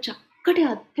అనేది ఒక చక్కటి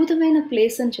అద్భుతమైన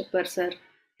ప్లేస్ అని చెప్పారు సార్.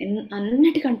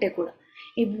 అన్నిటికంటే కూడా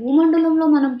ఈ భూమండలంలో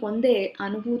మనం పొందే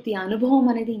అనుభవం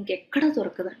అనేది ఇంకెక్కడా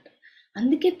దొరకదంట.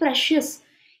 అందుకే ప్రెషియస్.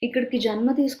 ఇక్కడికి జన్మ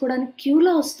తీసుకోవడానికి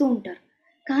క్యూలో వస్తూ ఉంటారు.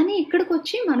 కానీ ఇక్కడికి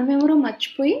వచ్చి మనమెవరో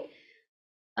మర్చిపోయి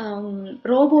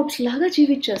రోబోట్స్ లాగా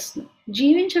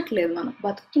జీవించట్లేదు, మనం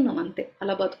బతుకుతున్నాం అంతే,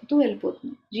 అలా బతుకుతూ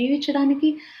వెళ్ళిపోతున్నాం.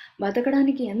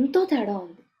 బతకడానికి ఎంతో తేడా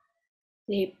ఉంది.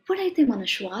 ఎప్పుడైతే మన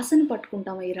శ్వాసను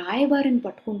పట్టుకుంటామో, ఈ రాయబారిని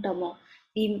పట్టుకుంటామో,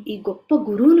 ఈ గొప్ప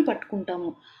గురువుని పట్టుకుంటామో,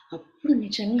 అప్పుడు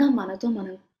నిజంగా మనతో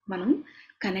మనం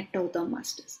కనెక్ట్ అవుతాం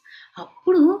మాస్టర్స్.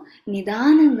 అప్పుడు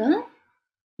నిదానంగా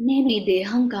నేను ఈ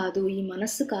దేహం కాదు, ఈ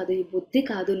మనస్సు కాదు, ఈ బుద్ధి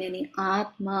కాదు, నేను ఈ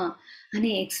ఆత్మ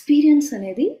అనే ఎక్స్పీరియన్స్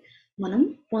అనేది మనం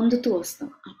పొందుతూ వస్తాం.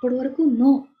 అప్పటి వరకు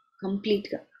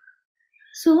కంప్లీట్గా.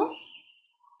 సో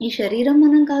ఈ శరీరం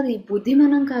మనం కాదు, ఈ బుద్ధి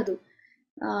మనం కాదు,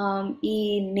 ఈ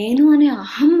నేను అనే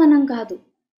అహం మనం కాదు.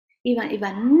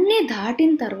 ఇవన్నీ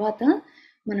దాటిన తర్వాత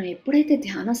మనం ఎప్పుడైతే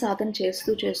ధ్యాన సాధన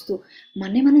చేస్తూ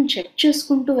మనం చెక్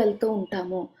చేసుకుంటూ వెళ్తూ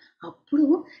ఉంటామో, అప్పుడు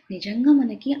నిజంగా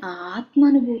మనకి ఆ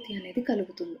ఆత్మానుభూతి అనేది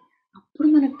కలుగుతుంది. అప్పుడు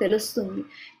మనకు తెలుస్తుంది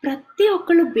ప్రతి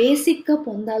ఒక్కళ్ళు బేసిక్గా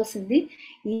పొందాల్సింది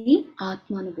ఈ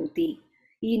ఆత్మానుభూతి.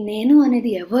 ఈ నేను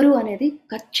అనేది ఎవరు అనేది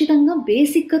ఖచ్చితంగా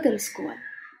బేసిక్గా తెలుసుకోవాలి.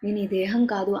 నేను ఈ దేహం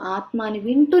కాదు, ఆత్మ అని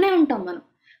వింటూనే ఉంటాం మనం.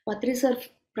 పత్రి సార్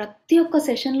ప్రతి ఒక్క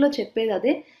సెషన్లో చెప్పేది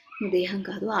అదే, నువ్వు దేహం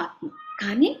కాదు, ఆత్మ.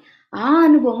 కానీ ఆ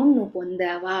అనుభవం నువ్వు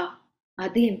పొందావా?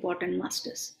 అది ఇంపార్టెంట్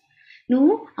మాస్టర్స్.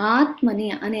 నువ్వు ఆత్మని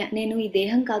నేను ఈ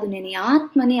దేహం కాదు, నేను ఈ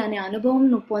ఆత్మని అనే అనుభవం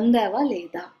నువ్వు పొందావా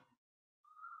లేదా?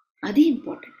 అది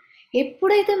ఇంపార్టెంట్.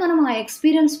 ఎప్పుడైతే మనం ఆ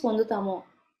ఎక్స్పీరియన్స్ పొందుతామో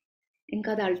ఇంకా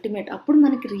అది అల్టిమేట్. అప్పుడు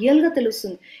మనకి రియల్గా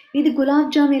తెలుస్తుంది. ఇది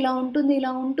గులాబ్ జామ్ ఇలా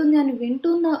ఉంటుంది అని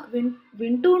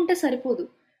వింటూ ఉంటే సరిపోదు.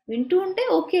 వింటూ ఉంటే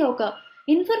ఓకే, ఒక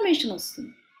ఇన్ఫర్మేషన్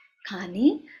వస్తుంది. కానీ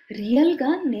రియల్గా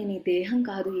నేను ఈ దేహం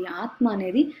కాదు, ఈ ఆత్మ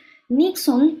అనేది నీకు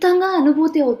సొంతంగా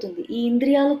అనుభూతి అవుతుంది. ఈ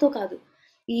ఇంద్రియాలతో కాదు,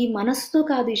 ఈ మనసుతో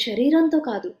కాదు, ఈ శరీరంతో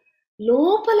కాదు,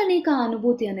 లోపల నీకు ఆ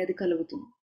అనుభూతి అనేది కలుగుతుంది.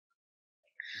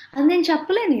 అది నేను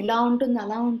చెప్పలేను ఇలా ఉంటుంది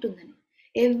అలా ఉంటుందని.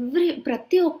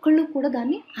 ప్రతి ఒక్కళ్ళు కూడా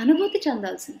దాన్ని అనుభూతి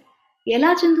చెందాల్సింది. ఎలా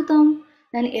చెందుతాం?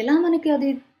 దాన్ని ఎలా మనకి అది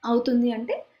అవుతుంది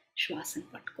అంటే శ్వాసను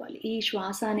పట్టుకోవాలి. ఈ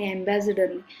శ్వాస అనే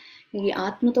అంబాసిడర్ని, ఈ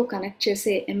ఆత్మతో కనెక్ట్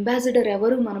చేసే అంబాసిడర్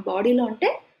ఎవరు మన బాడీలో అంటే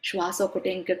శ్వాస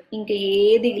ఒకటే. ఇంకా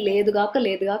ఏది లేదు.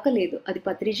 అది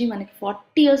పత్రిజీ మనకి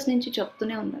 40 years నుంచి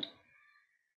చెప్తూనే ఉన్నారు.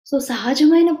 సో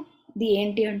సహజమైనది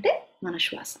ఏంటి అంటే మన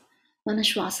శ్వాస. మన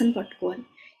శ్వాసను పట్టుకోవాలి.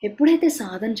 ఎప్పుడైతే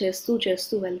సాధన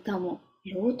చేస్తూ వెళ్తామో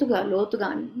లోతుగా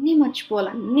అన్నీ మర్చిపోవాలి,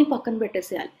 అన్నీ పక్కన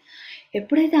పెట్టేసేయాలి.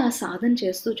 ఎప్పుడైతే ఆ సాధన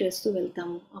చేస్తూ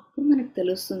వెళ్తామో అప్పుడు మనకు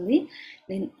తెలుస్తుంది,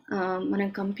 మనం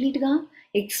కంప్లీట్గా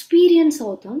ఎక్స్పీరియన్స్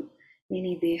అవుతాం, నేను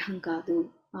ఈ దేహం కాదు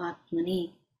ఆత్మని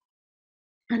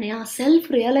అనే ఆ సెల్ఫ్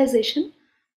రియలైజేషన్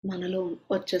మనలో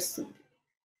వచ్చేస్తుంది.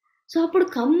 సో అప్పుడు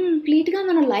కంప్లీట్గా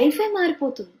మన లైఫే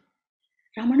మారిపోతుంది.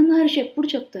 రమణ మహర్షి ఎప్పుడు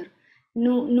చెప్తారు,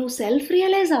 నువ్వు సెల్ఫ్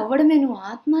రియలైజ్ అవ్వడమే, నువ్వు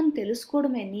ఆత్మని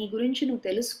తెలుసుకోవడమే, నీ గురించి నువ్వు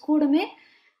తెలుసుకోవడమే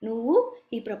నువ్వు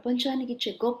ఈ ప్రపంచానికి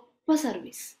ఇచ్చే గొప్ప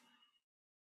సర్వీస్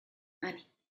అని.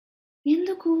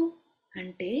 ఎందుకు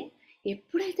అంటే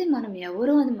ఎప్పుడైతే మనం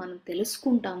ఎవరో అని మనం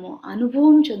తెలుసుకుంటామో,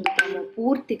 అనుభవం చెందుతామో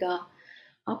పూర్తిగా,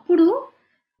 అప్పుడు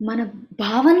మన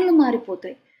భావనలు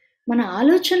మారిపోతాయి, మన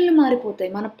ఆలోచనలు మారిపోతాయి,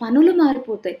 మన పనులు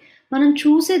మారిపోతాయి, మనం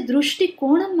చూసే దృష్టి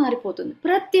కోణం మారిపోతుంది,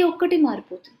 ప్రతి ఒక్కటి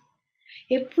మారిపోతుంది.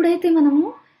 ఎప్పుడైతే మనము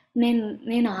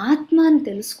నేను ఆత్మ అని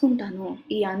తెలుసుకుంటానో,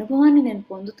 ఈ అనుభవాన్ని నేను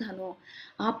పొందుతానో,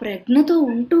 ఆ ప్రజ్ఞతో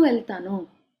ఉంటూ వెళ్తాను,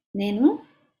 నేను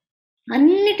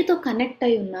అన్నిటితో కనెక్ట్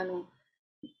అయి ఉన్నాను,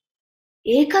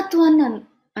 ఏకత్వాన్ని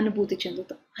అనుభూతి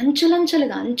చెందుతాం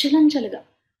అంచెలంచెలుగా.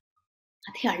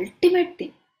 అది అల్టిమేట్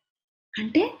థింగ్.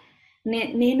 అంటే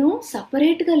నేను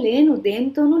సపరేట్గా లేను,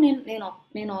 దేనితోనూ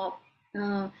నేను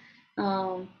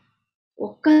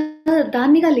ఒక్క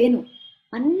దాన్నిగా లేను,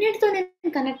 అన్నిటితో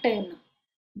నేను కనెక్ట్ అయి ఉన్నా.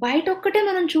 బయట ఒక్కటే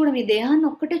మనం చూడం, ఈ దేహాన్ని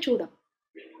ఒక్కటే చూడం.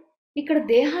 ఇక్కడ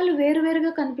దేహాలు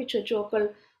వేరువేరుగా కనిపించవచ్చు.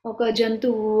 ఒక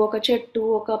జంతువు, ఒక చెట్టు,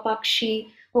 ఒక పక్షి,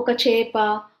 ఒక చేప,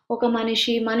 ఒక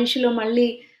మనిషిలో మళ్ళీ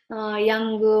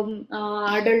యంగ్,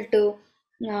 అడల్ట్,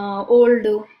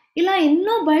 ఓల్డ్, ఇలా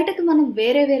ఎన్నో బయటకు మనం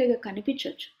వేరేగా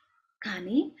కనిపించవచ్చు.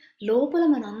 కానీ లోపల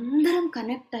మనందరం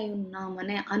కనెక్ట్ అయి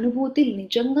ఉన్నామనే అనుభూతి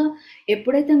నిజంగా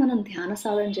ఎప్పుడైతే మనం ధ్యాన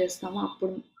సాధన చేస్తామో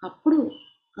అప్పుడు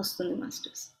వస్తుంది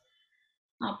మాస్టర్స్.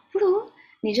 అప్పుడు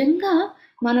నిజంగా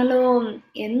మనలో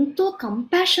ఎంతో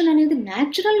కంపాషన్ అనేది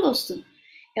న్యాచురల్గా వస్తుంది.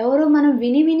 ఎవరో మనం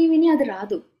విని అది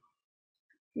రాదు.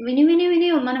 విని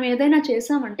మనం ఏదైనా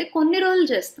చేసామంటే కొన్ని రోజులు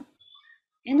చేస్తాం,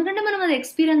 ఎందుకంటే మనం అది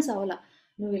ఎక్స్పీరియన్స్ అవ్వాల.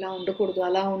 నువ్వు ఇలా ఉండకూడదు,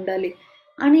 అలా ఉండాలి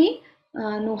అని,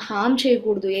 నువ్వు హార్మ్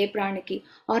చేయకూడదు ఏ ప్రాణికి,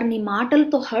 ఆర్ నీ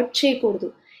మాటలతో హర్ట్ చేయకూడదు,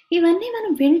 ఇవన్నీ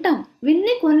మనం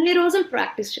విన్ని కొన్ని రోజులు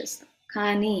ప్రాక్టీస్ చేస్తాం.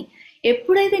 కానీ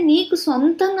ఎప్పుడైతే నీకు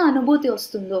సొంతంగా అనుభూతి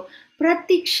వస్తుందో,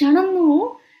 ప్రతి క్షణం నువ్వు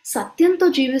సత్యంతో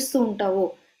జీవిస్తూ ఉంటావో,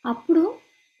 అప్పుడు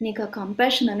నీకు ఆ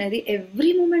కంపాషన్ అనేది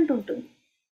ఎవ్రీ మూమెంట్ ఉంటుంది.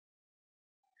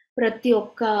 ప్రతి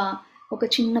ఒక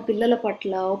చిన్న పిల్లల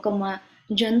పట్ల, ఒక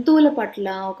జంతువుల పట్ల,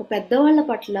 ఒక పెద్దవాళ్ళ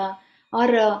పట్ల,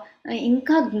 ఆర్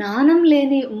ఇంకా జ్ఞానం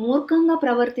లేని మూర్ఖంగా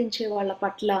ప్రవర్తించే వాళ్ళ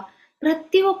పట్ల,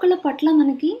 ప్రతి ఒక్కళ్ళ పట్ల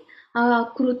మనకి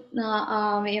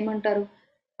ఏమంటారు,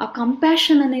 ఆ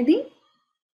కంపాషన్ అనేది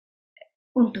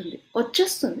ఉంటుంది,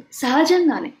 వచ్చేస్తుంది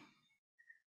సహజంగానే.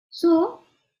 సో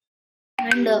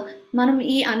అండ్ మనం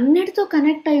ఈ అన్నిటితో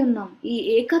కనెక్ట్ అయి ఉన్నాం, ఈ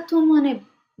ఏకత్వం అనే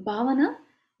భావన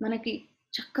మనకి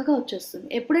చక్కగా వచ్చేస్తుంది.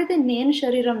 ఎప్పుడైతే నేను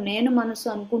శరీరం, నేను మనసు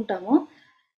అనుకుంటామో,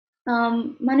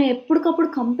 మనం ఎప్పటికప్పుడు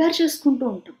కంపేర్ చేసుకుంటూ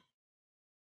ఉంటాం.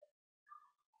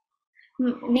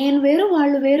 నేను వేరు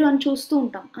వాళ్ళు వేరు అని చూస్తూ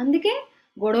ఉంటాం, అందుకే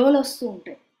గొడవలు వస్తూ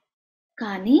ఉంటాయి.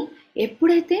 కానీ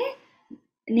ఎప్పుడైతే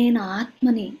నేను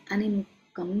ఆత్మని అని నువ్వు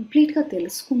కంప్లీట్గా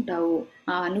తెలుసుకుంటావో,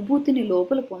 ఆ అనుభూతిని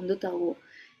లోపల పొందుతావో,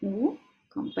 నువ్వు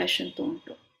కంపాషన్తో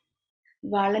ఉంటావు.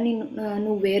 వాళ్ళని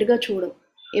నువ్వు వేరుగా చూడవు.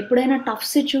 ఎప్పుడైనా టఫ్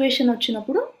సిచ్యువేషన్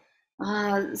వచ్చినప్పుడు ఆ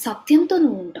సత్యంతో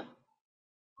నువ్వు ఉంటావు.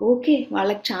 ఓకే,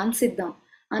 వాళ్ళకి ఛాన్స్ ఇద్దాం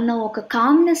అన్న ఒక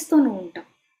కామ్నెస్తో నువ్వు ఉంటావు.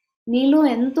 నీలో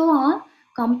ఎంతో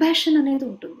కంపాషన్ అనేది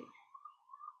ఉంటుంది,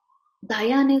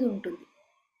 దయ అనేది ఉంటుంది.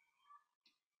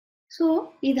 సో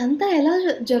ఇదంతా ఎలా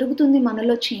జరుగుతుంది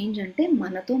మనలో చేంజ్ అంటే,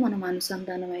 మనతో మనం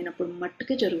అనుసంధానం అయినప్పుడు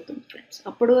మట్టుకే జరుగుతుంది ఫ్రెండ్స్.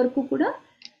 అప్పటి వరకు కూడా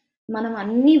మనం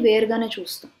అన్నీ వేరుగానే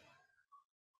చూస్తాం,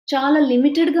 చాలా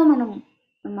లిమిటెడ్గా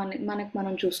మనకు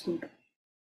మనం చూసుకుంటాం.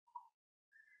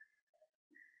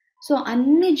 సో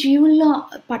అన్ని జీవుల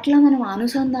పట్ల మనం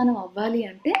అనుసంధానం అవ్వాలి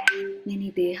అంటే, నేను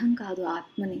ఈ దేహం కాదు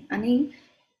ఆత్మని అని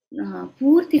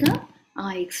పూర్తిగా ఆ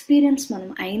ఎక్స్పీరియన్స్ మనం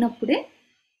అయినప్పుడే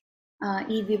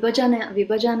ఈ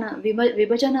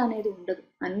విభజన అనేది ఉండదు.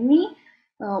 అన్నీ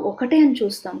ఒకటే అని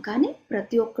చూస్తాం, కానీ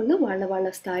ప్రతి ఒక్కళ్ళు వాళ్ళ వాళ్ళ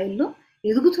స్థాయిల్లో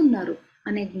ఎదుగుతున్నారు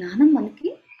అనే జ్ఞానం మనకి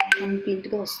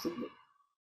కంప్లీట్గా వస్తుంది.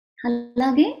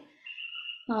 అలాగే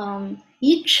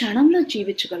ఈ క్షణంలో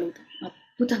జీవించగలుగుతాం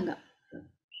అద్భుతంగా.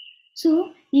 సో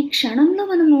ఈ క్షణంలో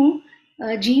మనము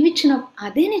జీవించిన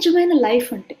అదే నిజమైన లైఫ్.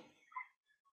 అంటే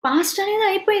పాస్ట్ అనేది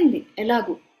అయిపోయింది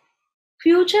ఎలాగూ,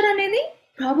 ఫ్యూచర్ అనేది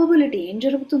ప్రాబబిలిటీ ఏం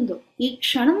జరుగుతుందో. ఈ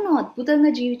క్షణంలో అద్భుతంగా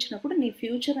జీవించినప్పుడు నీ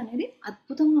ఫ్యూచర్ అనేది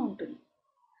అద్భుతంగా ఉంటుంది.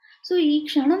 సో ఈ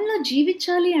క్షణంలో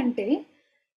జీవించాలి అంటే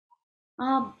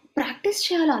ప్రాక్టీస్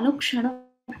చేయాలి.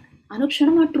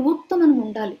 అనుక్షణం ఆ ట్రూత్తో మనం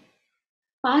ఉండాలి.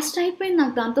 పాస్ట్ అయిపోయింది,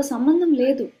 నాకు దాంతో సంబంధం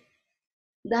లేదు,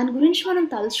 దాని గురించి మనం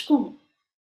తలుచుకోము.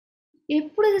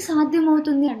 ఎప్పుడు ఇది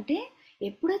సాధ్యమవుతుంది అంటే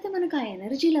ఎప్పుడైతే మనకు ఆ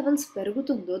ఎనర్జీ లెవెల్స్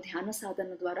పెరుగుతుందో ధ్యాన సాధన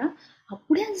ద్వారా,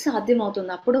 అప్పుడే అది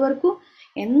సాధ్యమవుతుంది. అప్పటి వరకు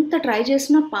ఎంత ట్రై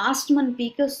చేసినా పాస్ట్ మన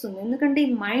పీకేస్తుంది. ఎందుకంటే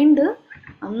ఈ మైండ్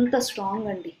అంత స్ట్రాంగ్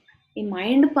అండి. ఈ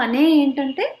మైండ్ పనే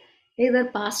ఏంటంటే ఏదో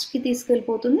పాస్ట్కి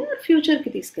తీసుకెళ్ళిపోతుంది, ఫ్యూచర్కి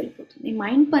తీసుకెళ్ళిపోతుంది. ఈ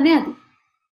మైండ్ పనే అది.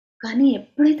 కానీ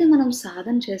ఎప్పుడైతే మనం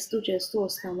సాధన చేస్తూ చేస్తూ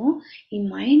వస్తామో ఈ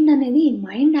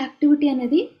మైండ్ యాక్టివిటీ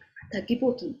అనేది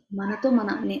తగ్గిపోతుంది.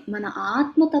 మన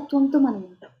ఆత్మతత్వంతో మనం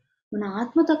ఉంటాం. మన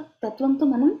ఆత్మతత్వంతో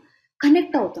మనం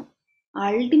కనెక్ట్ అవుతాం. ఆ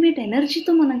అల్టిమేట్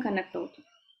ఎనర్జీతో మనం కనెక్ట్ అవుతాం.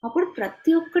 అప్పుడు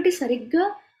ప్రతి ఒక్కటి సరిగ్గా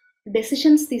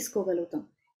డెసిషన్స్ తీసుకోగలుగుతాం.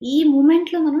 ఈ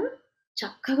మూమెంట్లో మనం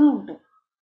చక్కగా ఉంటాం.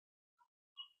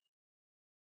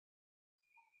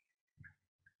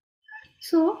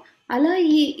 సో అలా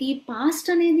ఈ పాస్ట్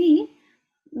అనేది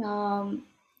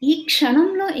ఈ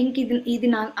క్షణంలో ఇది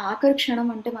నా ఆఖరి క్షణం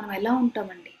అంటే మనం ఎలా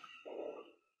ఉంటామండి?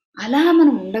 అలా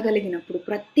మనం ఉండగలిగినప్పుడు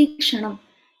ప్రతి క్షణం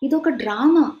ఇదొక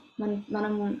డ్రామా.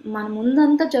 మన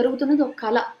ముందంతా జరుగుతున్నది ఒక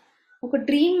కళ, ఒక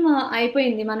డ్రీమ్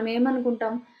అయిపోయింది. మనం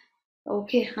ఏమనుకుంటాం,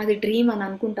 ఓకే అది డ్రీమ్ అని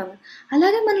అనుకుంటాం.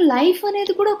 అలాగే మన లైఫ్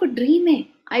అనేది కూడా ఒక డ్రీమే,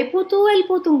 అయిపోతూ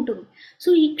వెళ్ళిపోతూ ఉంటుంది. సో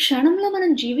ఈ క్షణంలో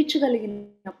మనం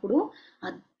జీవించగలిగినప్పుడు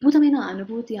అద్భుతమైన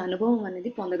అనుభవం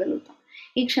అనేది పొందగలుగుతాం.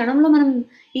 ఈ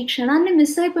క్షణాన్ని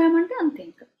మిస్ అయిపోయామంటే అంతే,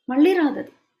 ఇంకా మళ్ళీ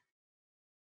రాదది.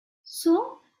 సో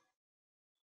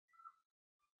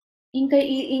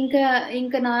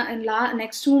ఇంకా నా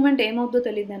నెక్స్ట్ మూమెంట్ ఏమవుద్దో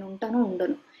తెలియదు, నేను ఉంటానో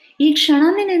ఉండను. ఈ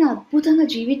క్షణాన్ని నేను అద్భుతంగా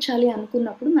జీవించాలి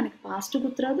అనుకున్నప్పుడు మనకి పాస్ట్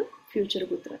గుర్తురాదు, ఫ్యూచర్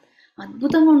గుర్తురాదు.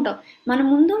 అద్భుతంగా ఉంటాం. మన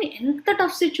ముందు ఎంత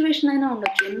టఫ్ సిచ్యువేషన్ అయినా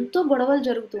ఉండొచ్చు, ఎంతో గొడవలు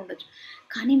జరుగుతూ ఉండొచ్చు,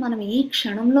 కానీ మనం ఈ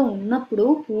క్షణంలో ఉన్నప్పుడు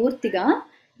పూర్తిగా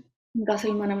ఇంకా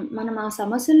అసలు మనం ఆ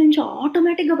సమస్యల నుంచి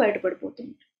ఆటోమేటిక్గా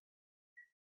బయటపడిపోతుంది.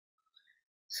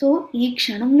 సో ఈ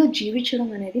క్షణంలో జీవించడం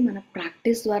అనేది మన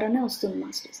ప్రాక్టీస్ ద్వారానే వస్తుంది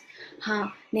మాస్టర్స్.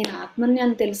 నేను ఆత్మని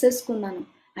అని తెలిసేసుకున్నాను,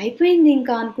 అయిపోయింది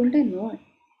ఇంకా అనుకుంటే no,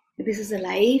 this is a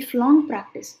life long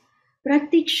practice.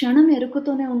 ప్రతి క్షణం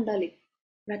ఎరుకుతూనే ఉండాలి.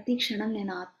 ప్రతి క్షణం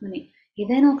నేను ఆత్మని.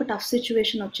 ఏదైనా ఒక టఫ్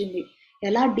సిచ్యువేషన్ వచ్చింది,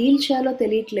 ఎలా డీల్ చేయాలో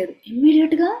తెలియట్లేదు,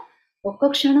 ఇమ్మీడియట్గా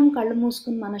ఒక్క క్షణం కళ్ళు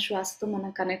మూసుకుని మన శ్వాసతో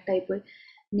మనం కనెక్ట్ అయిపోయి,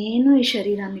 నేను ఈ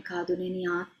శరీరాన్ని కాదు, నేను ఈ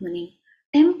ఆత్మని,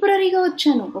 టెంపరీగా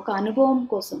వచ్చాను ఒక అనుభవం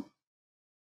కోసం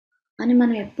అని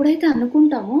మనం ఎప్పుడైతే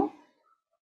అనుకుంటామో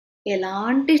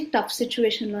ఎలాంటి టఫ్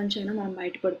సిచ్యువేషన్లోంచైనా మనం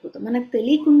బయటపడిపోతాం. మనకు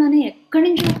తెలియకుండానే ఎక్కడి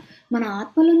నుంచో మన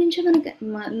ఆత్మలో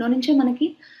నుంచే మనకి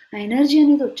ఆ ఎనర్జీ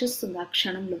అనేది వచ్చేస్తుంది. ఆ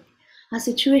క్షణంలో ఆ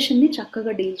సిచ్యువేషన్ని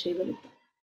చక్కగా డీల్ చేయగలుగుతాం.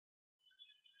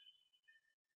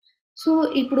 సో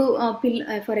ఇప్పుడు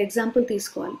ఫర్ ఎగ్జాంపుల్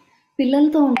తీసుకోవాలి,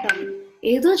 పిల్లలతో ఉంటాము,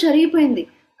 ఏదో జరిగిపోయింది,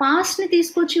 పాస్ట్ని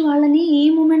తీసుకొచ్చి వాళ్ళని ఈ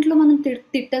మూమెంట్లో మనం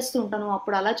తిట్టేస్తూ ఉంటాను.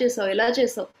 అప్పుడు అలా చేసావు, ఎలా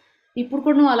చేసావు, ఇప్పుడు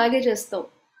కూడా నువ్వు అలాగే చేస్తావు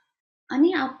అని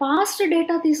ఆ పాస్ట్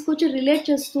డేటా తీసుకొచ్చి రిలేట్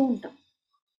చేస్తూ ఉంటాం.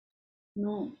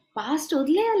 నో, పాస్ట్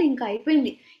వదిలేయాలి, ఇంకా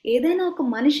అయిపోయింది. ఏదైనా ఒక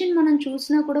మనిషిని మనం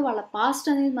చూసినా కూడా వాళ్ళ పాస్ట్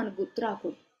అనేది మనకు గుర్తు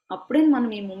రాకూడదు. అప్పుడే మనం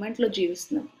ఈ మూమెంట్లో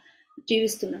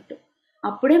జీవిస్తున్నట్టు,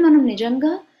 అప్పుడే మనం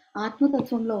నిజంగా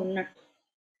ఆత్మతత్వంలో ఉన్నట్టు.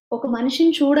 ఒక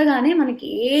మనిషిని చూడగానే మనకి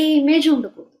ఏ ఇమేజ్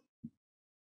ఉండకూడదు.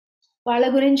 వాళ్ళ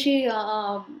గురించి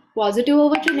పాజిటివ్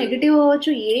అవ్వచ్చు, నెగిటివ్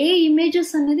అవ్వచ్చు, ఏ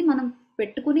ఇమేజెస్ అనేది మనం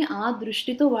పెట్టుకుని ఆ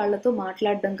దృష్టితో వాళ్ళతో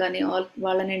మాట్లాడడం కానీ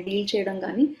వాళ్ళని డీల్ చేయడం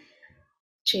కానీ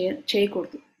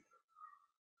చేయకూడదు.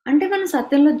 అంటే మనం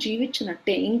సత్యంలో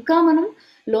జీవించినట్టే. ఇంకా మనం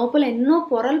లోపల ఎన్నో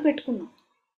పొరలు పెట్టుకున్నాం,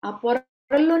 ఆ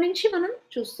పొరల్లో నుంచి మనం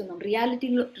చూస్తున్నాం.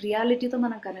 రియాలిటీతో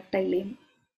మనం కనెక్ట్ అయ్యలేము.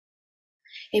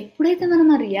 ఎప్పుడైతే మనం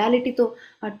ఆ రియాలిటీతో,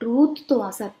 ఆ ట్రూత్తో,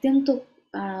 ఆ సత్యంతో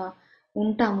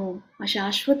ఉంటామో, ఆ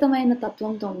శాశ్వతమైన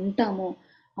తత్వంతో ఉంటామో,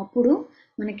 అప్పుడు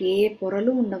మనకి ఏ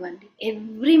పొరలు ఉండవండి.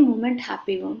 ఎవ్రీ మూమెంట్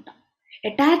హ్యాపీగా ఉంటాం.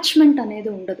 అటాచ్మెంట్ అనేది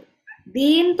ఉండదు,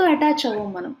 దేంతో అటాచ్ అవ్వం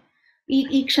మనం.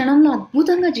 ఈ క్షణంలో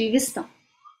అద్భుతంగా జీవిస్తాం.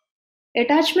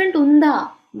 అటాచ్మెంట్ ఉందా,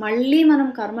 మళ్ళీ మనం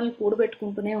కర్మలు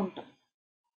కూడబెట్టుకుంటూనే ఉంటాం.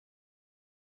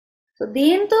 సో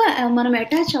దేంతో మనం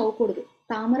అటాచ్ అవ్వకూడదు.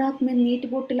 తామరాకు మీద నీటి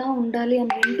బొట్టులా ఉండాలి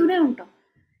అని వింటూనే ఉంటాం,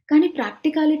 కానీ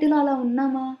ప్రాక్టికాలిటీలో అలా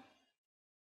ఉన్నామా?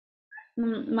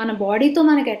 మన బాడీతో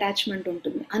మనకి అటాచ్మెంట్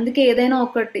ఉంటుంది. అందుకే ఏదైనా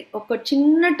ఒక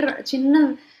చిన్న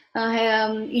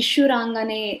ఇష్యూ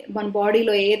రాగానే మన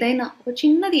బాడీలో ఏదైనా ఒక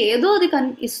చిన్నది ఏదో అది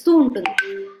ఇస్తూ ఉంటుంది.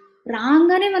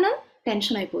 రాగానే మనం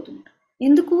టెన్షన్ అయిపోతుంటాం.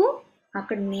 ఎందుకు?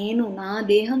 అక్కడ నేను నా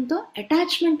దేహంతో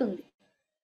అటాచ్మెంట్ ఉంది.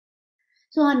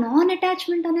 సో ఆ నాన్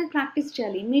అటాచ్మెంట్ అనేది ప్రాక్టీస్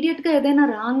చేయాలి. ఇమీడియట్గా ఏదైనా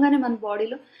రాగానే మన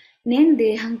బాడీలో నేను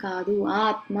దేహం కాదు,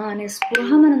 ఆత్మ అనే స్పృహ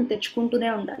మనం తెచ్చుకుంటూనే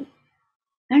ఉండాలి.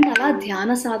 అండ్ అలా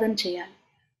ధ్యాన సాధన చేయాలి.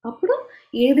 అప్పుడు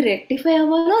ఏది రెక్టిఫై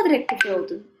అవ్వాలో అది రెక్టిఫై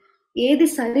అవుతుంది, ఏది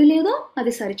సరి లేదో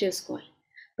అది సరి చేసుకోవాలి.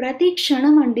 ప్రతి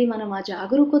క్షణం అండి మనం ఆ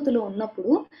జాగరూకతలో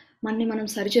ఉన్నప్పుడు మనం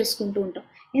సరి చేసుకుంటూ ఉంటాం.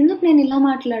 ఎందుకు నేను ఇలా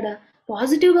మాట్లాడా,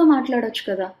 పాజిటివ్గా మాట్లాడొచ్చు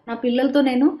కదా. నా పిల్లలతో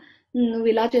నేను నువ్వు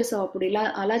ఇలా చేసావు, అప్పుడు ఇలా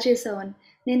అలా చేసావని,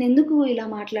 నేను ఎందుకు ఇలా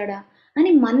మాట్లాడా అని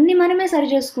మనమే సరి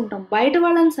చేసుకుంటాం. బయట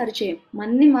వాళ్ళని సరి చేయం,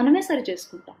 మనమే సరి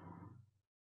చేసుకుంటాం.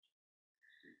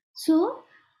 సో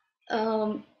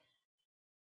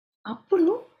అప్పుడు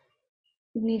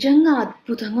నిజంగా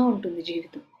అద్భుతంగా ఉంటుంది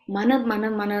జీవితం.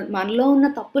 మనలో ఉన్న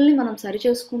తప్పుల్ని మనం సరి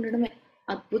చేసుకుండడమే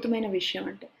అద్భుతమైన విషయం.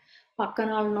 అంటే పక్కన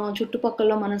వాళ్ళనో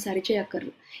చుట్టుపక్కల మనం సరి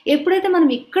చేయక్కర్లేదు. ఎప్పుడైతే మనం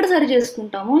ఇక్కడ సరి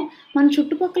చేసుకుంటామో మన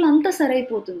చుట్టుపక్కల అంతా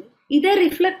సరైపోతుంది. ఇదే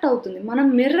రిఫ్లెక్ట్ అవుతుంది. మనం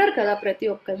మిర్రర్ కదా ప్రతి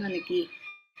ఒక్కదానికి.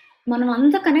 మనం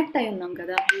అంతా కనెక్ట్ అయి ఉన్నాం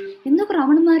కదా. ఎందుకు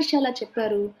రమణ మహర్షి అలా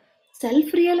చెప్పారు?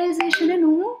 సెల్ఫ్ రియలైజేషనే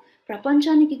నువ్వు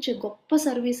ప్రపంచానికి ఇచ్చే గొప్ప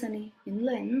సర్వీస్ అని.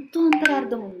 ఇందులో ఎంతో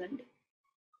అంతరార్థం ఉందండి.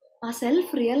 ఆ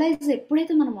సెల్ఫ్ రియలైజ్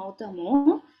ఎప్పుడైతే మనం అవుతామో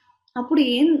అప్పుడు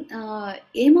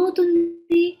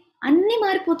ఏమవుతుంది? అన్నీ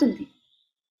మారిపోతుంది.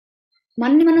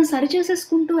 మనం సరి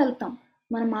చేసేసుకుంటూ వెళ్తాం.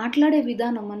 మనం మాట్లాడే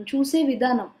విధానం, మనం చూసే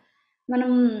విధానం,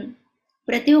 మనం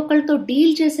ప్రతి ఒక్కరితో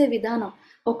డీల్ చేసే విధానం,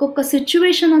 ఒక్కొక్క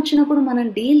సిచ్యువేషన్ వచ్చినప్పుడు మనం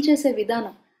డీల్ చేసే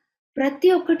విధానం, ప్రతి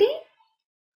ఒక్కటి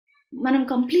మనం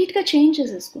కంప్లీట్గా చేంజ్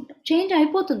చేసేసుకుంటాం. చేంజ్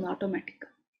అయిపోతుంది ఆటోమేటిక్గా.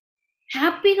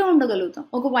 హ్యాపీగా ఉండగలుగుతాం.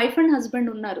 ఒక వైఫ్ అండ్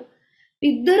హస్బెండ్ ఉన్నారు,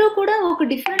 ఇద్దరూ కూడా ఒక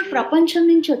డిఫరెంట్ ప్రపంచం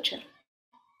నుంచి వచ్చారు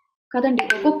కదండి.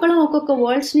 ఒక్కొక్కరు ఒక్కొక్క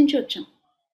వరల్డ్స్ నుంచి వచ్చాం.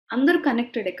 అందరూ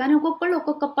కనెక్టెడే, కానీ ఒక్కొక్కళ్ళు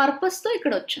ఒక్కొక్క పర్పస్తో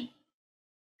ఇక్కడ వచ్చాం.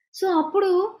 సో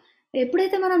అప్పుడు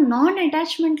ఎప్పుడైతే మనం నాన్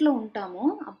అటాచ్మెంట్లో ఉంటామో,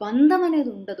 ఆ బంధం అనేది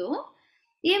ఉండదో,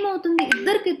 ఏమవుతుంది?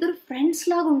 ఇద్దరికిద్దరు ఫ్రెండ్స్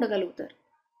లాగా ఉండగలుగుతారు.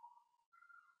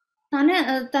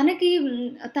 తనకి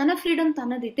తన ఫ్రీడమ్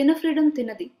తనది, తిన ఫ్రీడమ్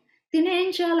తినది. ఏం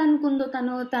చేయాలనుకుందో,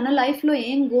 తన లైఫ్లో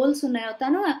ఏం గోల్స్ ఉన్నాయో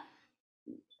తను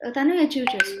అచీవ్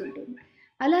చేసుకుంటుంది.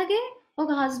 అలాగే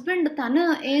ఒక హస్బెండ్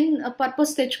ఏం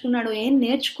పర్పస్ తెచ్చుకున్నాడో, ఏం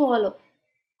నేర్చుకోవాలో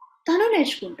తను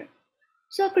నేర్చుకుంటాడు.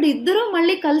 సో అక్కడ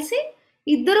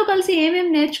ఇద్దరు కలిసి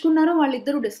ఏమేమి నేర్చుకున్నారో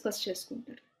వాళ్ళిద్దరూ డిస్కస్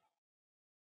చేసుకుంటారు.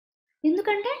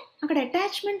 ఎందుకంటే అక్కడ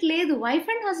అటాచ్మెంట్ లేదు. వైఫ్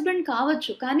అండ్ హస్బెండ్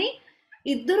కావచ్చు, కానీ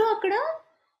ఇద్దరు అక్కడ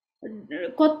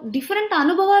డిఫరెంట్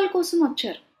అనుభవాల కోసం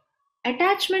వచ్చారు.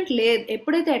 అటాచ్మెంట్ లేదు.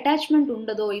 ఎప్పుడైతే అటాచ్మెంట్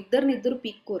ఉండదో ఇద్దరు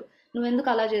పీక్కోరు. నువ్వెందుకు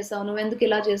అలా చేసావు, నువ్వెందుకు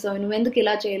ఇలా చేసావు, నువ్వెందుకు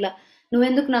ఇలా చేయలా,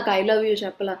 నువ్వెందుకు నాకు ఐ లవ్ యూ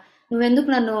చెప్పలా, నువ్వెందుకు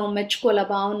నన్ను మెచ్చుకోలా,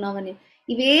 బాగున్నావని.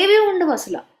 ఇవేవి ఉండవు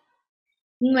అసలు.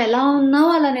 నువ్వు ఎలా ఉన్నావో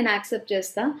అలా నేను యాక్సెప్ట్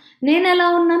చేస్తా, నేను ఎలా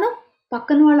ఉన్నానో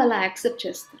పక్కన వాళ్ళు అలా యాక్సెప్ట్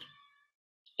చేస్తారు.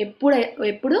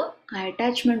 ఎప్పుడు ఆ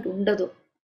అటాచ్మెంట్ ఉండదు.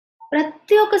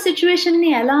 ప్రతి ఒక్క సిచ్యువేషన్ని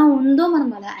ఎలా ఉందో మనం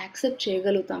అలా యాక్సెప్ట్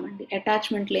చేయగలుగుతామండి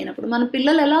అటాచ్మెంట్ లేనప్పుడు. మన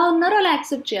పిల్లలు ఎలా ఉన్నారో అలా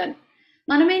యాక్సెప్ట్ చేయాలి.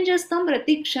 మనం ఏం చేస్తాం?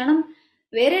 ప్రతి క్షణం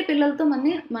వేరే పిల్లలతో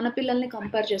మన పిల్లల్ని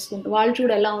కంపేర్ చేసుకుంటూ, వాళ్ళు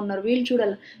చూడు ఎలా ఉన్నారు, వీళ్ళు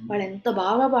చూడాలి, వాళ్ళు ఎంత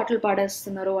బాగా పాటలు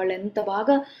పాడేస్తున్నారు, వాళ్ళు ఎంత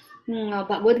బాగా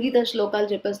భగవద్గీత శ్లోకాలు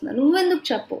చెప్పేస్తున్నారు, నువ్వెందుకు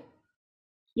చెప్పు,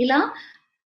 ఇలా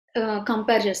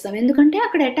కంపేర్ చేస్తాం. ఎందుకంటే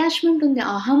అక్కడ అటాచ్మెంట్ ఉంది,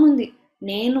 అహం ఉంది.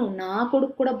 నా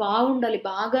కొడుకు కూడా బాగుండాలి,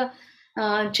 బాగా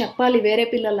చెప్పాలి వేరే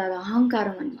పిల్లలాగా,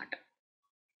 అహంకారం అన్నమాట.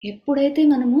 ఎప్పుడైతే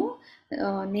మనము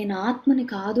నేను ఆత్మని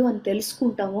కాదు అని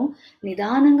తెలుసుకుంటామో,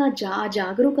 నిదానంగా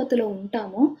జాగరూకతలో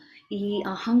ఉంటామో, ఈ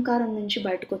అహంకారం నుంచి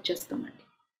బయటకు వచ్చేస్తామండి.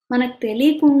 మనకు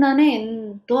తెలియకుండానే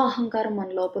ఎంతో అహంకారం మన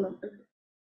లోపల ఉంటుంది.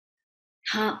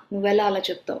 నువ్వెలా అలా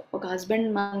చెప్తావు, ఒక హస్బెండ్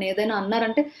మన ఏదైనా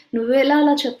అన్నారంటే నువ్వెలా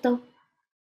అలా చెప్తావు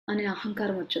అనే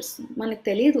అహంకారం వచ్చేస్తుంది. మనకు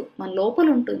తెలియదు, మన లోపల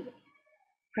ఉంటుంది.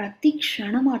 ప్రతి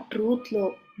క్షణం ఆ ట్రూత్లో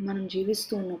మనం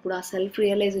జీవిస్తూ ఉన్నప్పుడు, ఆ సెల్ఫ్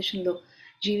రియలైజేషన్లో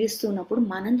జీవిస్తూ ఉన్నప్పుడు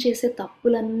మనం చేసే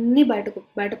తప్పులన్నీ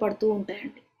బయటపడుతూ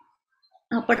ఉంటాయండి.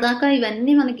 అప్పటిదాకా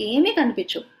ఇవన్నీ మనకి ఏమీ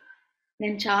కనిపించవు.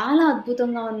 నేను చాలా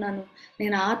అద్భుతంగా ఉన్నాను,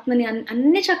 నేను ఆత్మని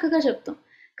అన్నీ చక్కగా చెప్తాం,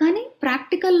 కానీ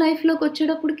ప్రాక్టికల్ లైఫ్లోకి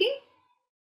వచ్చేటప్పటికి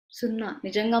సున్నా.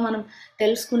 నిజంగా మనం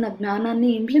తెలుసుకున్న జ్ఞానాన్ని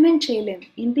ఇంప్లిమెంట్ చేయలేము.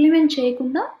 ఇంప్లిమెంట్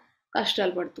చేయకుండా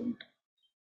కష్టాలు పడుతూ ఉంటాం.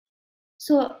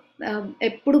 సో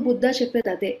ఎప్పుడు బుద్ధ చెప్పేది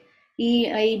అదే,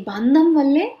 ఈ బంధం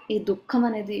వల్లే ఈ దుఃఖం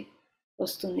అనేది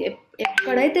వస్తుంది.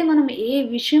 ఎక్కడైతే మనం ఏ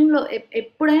విషయంలో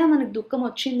ఎప్పుడైనా మనకు దుఃఖం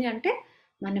వచ్చింది అంటే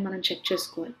మనం చెక్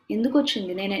చేసుకోవాలి. ఎందుకు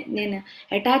వచ్చింది? నేను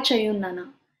అటాచ్ అయి ఉన్నానా?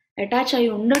 అటాచ్ అయి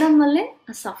ఉండడం వల్లే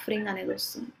ఆ సఫరింగ్ అనేది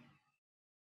వస్తుంది.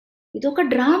 ఇదొక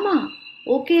డ్రామా.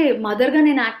 ఓకే, మదర్గా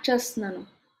నేను యాక్ట్ చేస్తున్నాను.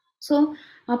 సో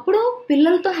అప్పుడు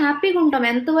పిల్లలతో హ్యాపీగా ఉంటాం.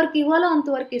 ఎంతవరకు ఇవ్వాలో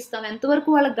అంతవరకు ఇస్తాం, ఎంతవరకు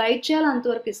వాళ్ళకి గైడ్ చేయాలో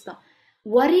అంతవరకు ఇస్తాం.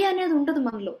 వరి అనేది ఉంటుంది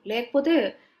మనలో. లేకపోతే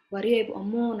వరి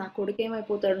అమ్మో నా కొడుకు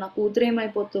ఏమైపోతాడు, నా కూతురు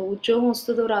ఏమైపోతుందో, ఉద్యోగం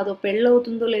వస్తుందో రాదో,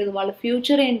 పెళ్ళవుతుందో లేదో, వాళ్ళ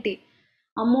ఫ్యూచర్ ఏంటి,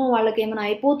 అమ్మో వాళ్ళకి ఏమైనా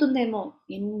అయిపోతుందేమో,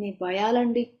 ఎన్ని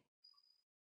భయాలండి.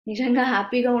 నిజంగా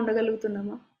హ్యాపీగా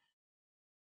ఉండగలుగుతున్నామా?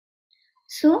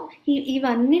 సో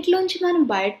ఇవన్నిటిలోంచి మనం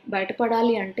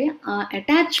బయటపడాలి అంటే ఆ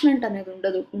అటాచ్మెంట్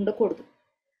అనేది ఉండకూడదు.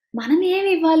 మనం ఏమి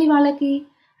ఇవ్వాలి వాళ్ళకి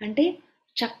అంటే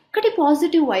చక్కటి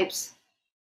పాజిటివ్ వైబ్స్.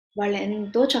 వాళ్ళు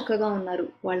ఎంతో చక్కగా ఉన్నారు,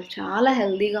 వాళ్ళు చాలా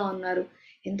హెల్దీగా ఉన్నారు,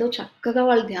 ఎంతో చక్కగా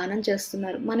వాళ్ళు ధ్యానం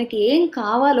చేస్తున్నారు. మనకి ఏం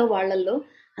కావాలో వాళ్ళల్లో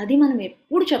అది మనం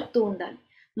ఎప్పుడు చెప్తూ ఉండాలి.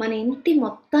 మన ఇంటి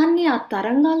మొత్తాన్ని ఆ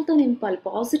తరంగాలతో నింపాలి,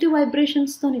 పాజిటివ్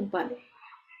వైబ్రేషన్స్తో నింపాలి.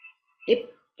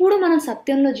 ఎప్పుడు మనం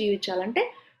సత్యంలో జీవించాలంటే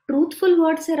ట్రూత్ఫుల్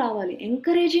వర్డ్సే రావాలి,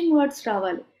 ఎంకరేజింగ్ వర్డ్స్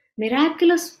రావాలి,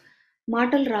 మిరాక్యులస్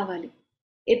మాటలు రావాలి.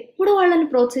 ఎప్పుడు వాళ్ళని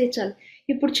ప్రోత్సహించాలి.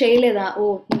 ఇప్పుడు చేయలేదా, ఓ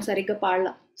నువ్వు సరిగ్గా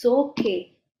పాడలా, సో ఓకే,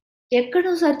 ఎక్కడ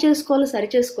నువ్వు సరి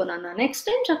చేసుకోనన్నా నెక్స్ట్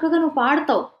టైం చక్కగా నువ్వు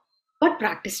పాడతావు, బట్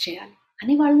ప్రాక్టీస్ చేయాలి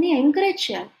అని వాళ్ళని ఎంకరేజ్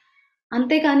చేయాలి.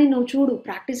 అంతేకాని నువ్వు చూడు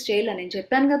ప్రాక్టీస్ చేయలే, నేను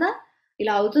చెప్పాను కదా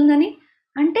ఇలా అవుతుందని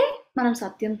అంటే మనం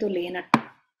సత్యంతో లేనట్టు.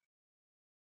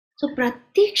 సో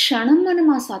ప్రతి క్షణం మనం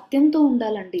ఆ సత్యంతో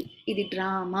ఉండాలండి. ఇది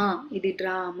డ్రామా,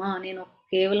 నేను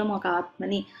కేవలం ఒక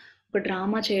ఆత్మని, ఒక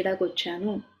డ్రామా చేయడానికి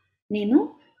వచ్చాను. నేను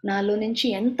నాలో నుంచి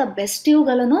ఎంత బెస్ట్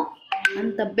ఇవ్వగలనో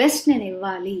అంత బెస్ట్ నేను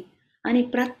ఇవ్వాలి అని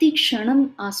ప్రతి క్షణం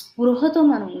ఆ స్పృహతో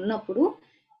మనం ఉన్నప్పుడు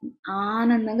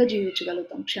ఆనందంగా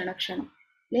జీవించగలుగుతాం క్షణక్షణం.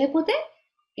 లేకపోతే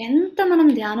ఎంత మనం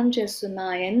ధ్యానం చేస్తున్నా,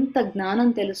 ఎంత జ్ఞానం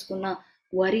తెలుసుకున్నా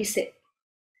వరీసే,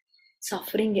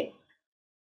 సఫరింగే.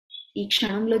 ఈ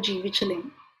క్షణంలో జీవించలేము.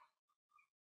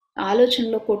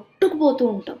 ఆలోచనలో కొట్టుకుపోతూ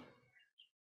ఉంటాం,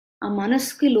 ఆ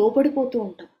మనసుకి లోపడిపోతూ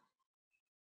ఉంటాం.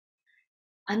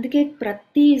 అందుకే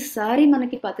ప్రతిసారి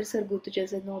మనకి పత్రిసారి గుర్తు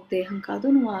చేసేది, నువ్వు దేహం కాదు,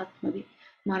 నువ్వు ఆత్మవి,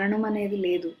 మరణం అనేది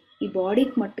లేదు, ఈ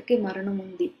బాడీకి మట్టుకే మరణం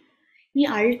ఉంది. ఈ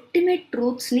అల్టిమేట్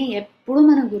ట్రూత్స్ని ఎప్పుడు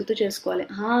మనం గుర్తు చేసుకోవాలి.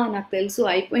 నాకు తెలుసు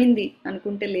అయిపోయింది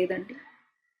అనుకుంటే లేదండి.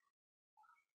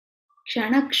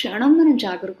 క్షణం మనం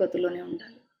జాగరూకతలోనే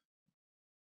ఉండాలి.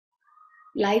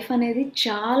 లైఫ్ అనేది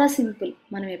చాలా సింపుల్.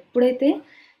 మనం ఎప్పుడైతే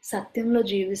సత్యంలో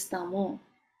జీవిస్తామో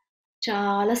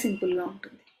చాలా సింపుల్గా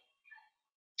ఉంటుంది,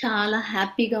 చాలా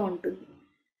హ్యాపీగా ఉంటుంది.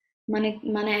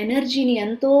 మన ఎనర్జీని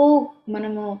ఎంతో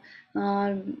మనము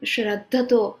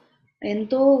శ్రద్ధతో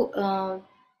ఎంతో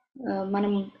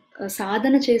మనం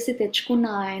సాధన చేసి తెచ్చుకున్న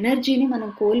ఆ ఎనర్జీని మనం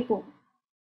కోల్పోము.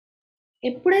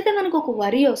 ఎప్పుడైతే మనకు ఒక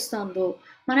వరి వస్తుందో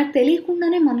మనకు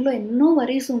తెలియకుండానే మనలో ఎన్నో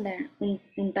వరీస్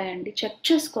ఉంటాయండి. చెక్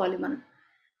చేసుకోవాలి మనం.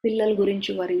 పిల్లల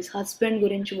గురించి వరీస్, హస్బెండ్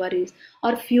గురించి వరీస్,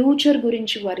 ఆర్ ఫ్యూచర్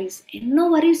గురించి వరీస్, ఎన్నో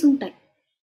వరీస్ ఉంటాయి.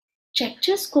 చెక్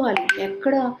చేసుకోవాలి.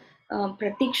 ఎక్కడ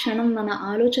ప్రతి క్షణం మన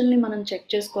ఆలోచనల్ని మనం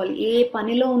చెక్ చేసుకోవాలి. ఏ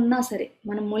పనిలో ఉన్నా సరే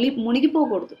మనం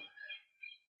మునిగిపోకూడదు.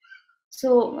 సో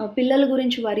పిల్లల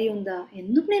గురించి వరి ఉందా,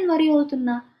 ఎందుకు నేను వరి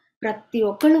అవుతున్నా? ప్రతి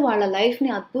ఒక్కళ్ళు వాళ్ళ లైఫ్ని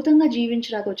అద్భుతంగా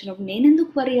జీవించడానికి వచ్చినప్పుడు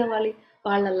నేనెందుకు వరి అవ్వాలి?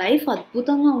 వాళ్ళ లైఫ్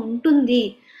అద్భుతంగా ఉంటుంది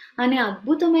అనే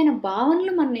అద్భుతమైన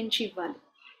భావనలు మన నుంచి ఇవ్వాలి.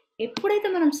 ఎప్పుడైతే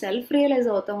మనం సెల్ఫ్ రియలైజ్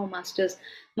అవుతామో మాస్టర్స్,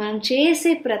 మనం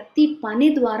చేసే ప్రతి పని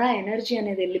ద్వారా ఎనర్జీ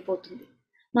అనేది వెళ్ళిపోతుంది.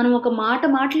 మనం ఒక మాట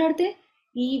మాట్లాడితే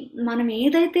మనం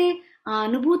ఏదైతే ఆ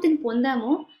అనుభూతిని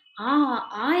పొందామో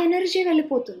ఆ ఎనర్జీ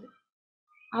వెళ్ళిపోతుంది.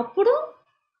 అప్పుడు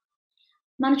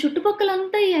మన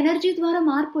చుట్టుపక్కలంతా ఈ ఎనర్జీ ద్వారా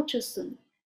మార్పు వచ్చేస్తుంది.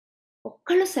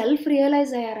 ఒక్కళ్ళు సెల్ఫ్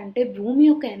రియలైజ్ అయ్యారంటే భూమి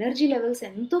యొక్క ఎనర్జీ లెవెల్స్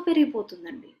ఎంతో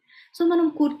పెరిగిపోతుందండి. సో మనం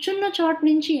కూర్చున్న చోటు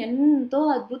నుంచి ఎంతో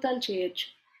అద్భుతాలు చేయొచ్చు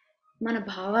మన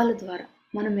భావాల ద్వారా,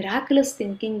 మన మిరాక్యులస్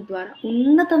థింకింగ్ ద్వారా,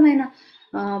 ఉన్నతమైన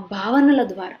భావనల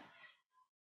ద్వారా.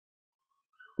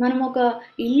 మనం ఒక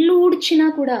ఇల్లు ఊడ్చినా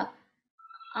కూడా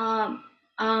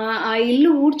ఆ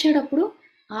ఇల్లు ఊడ్చేటప్పుడు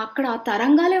అక్కడ ఆ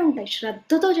తరంగాలే ఉంటాయి.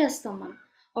 శ్రద్ధతో చేస్తాం మనం.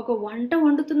 ఒక వంట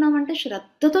వండుతున్నామంటే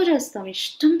శ్రద్ధతో చేస్తాం,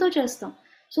 ఇష్టంతో చేస్తాం.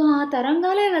 సో ఆ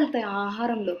తరంగాలే వెళ్తాయి ఆ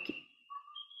ఆహారంలోకి.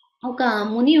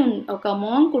 ఒక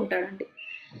మాంక్ ఉంటాడండి.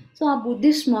 సో ఆ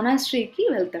బుద్ధిస్ట్ మొనాస్ట్రీకి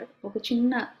వెళ్తాడు. ఒక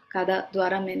చిన్న కథ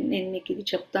ద్వారా నేను మీకు ఇది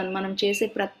చెప్తాను. మనం చేసే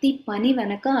ప్రతి పని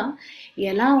వెనక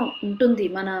ఎలా ఉంటుంది,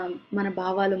 మన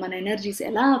భావాలు, మన ఎనర్జీస్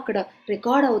ఎలా అక్కడ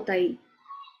రికార్డ్ అవుతాయి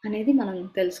అనేది మనం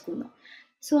తెలుసుకుందాం.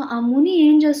 సో ఆ ముని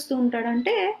ఏం చేస్తూ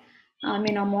ఉంటాడంటే,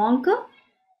 ఆ మాంక్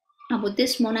ఆ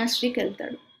బుద్ధిస్ట్ మొనాస్ట్రీకి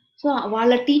వెళ్తాడు. సో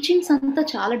వాళ్ళ టీచింగ్స్ అంతా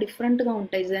చాలా డిఫరెంట్గా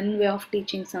ఉంటాయి. జెన్ వే ఆఫ్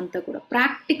టీచింగ్స్ అంతా కూడా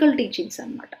ప్రాక్టికల్ టీచింగ్స్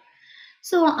అనమాట.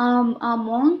 సో ఆ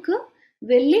మాంక్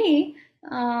వెళ్ళి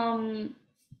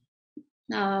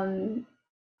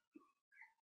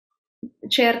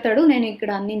చేరతాడు. నేను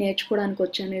ఇక్కడ అన్ని నేర్చుకోవడానికి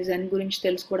వచ్చాను, జెన్ గురించి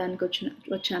తెలుసుకోవడానికి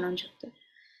వచ్చాను అని చెప్తాడు.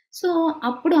 సో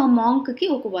అప్పుడు ఆ మాంక్కి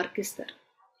ఒక వర్క్ ఇస్తారు.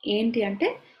 ఏంటి అంటే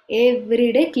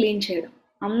ఎవ్రీడే క్లీన్ చేయడం,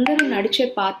 అందరూ నడిచే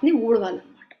పాత్ని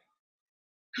ఊడవాలన్నమాట.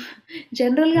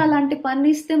 జనరల్గా అలాంటి పని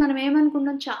ఇస్తే మనం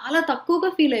ఏమనుకుంటాం, చాలా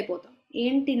తక్కువగా ఫీల్ అయిపోతాం.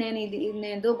 ఏంటి నేను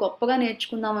ఏదో గొప్పగా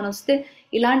నేర్చుకుందామని వస్తే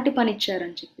ఇలాంటి పని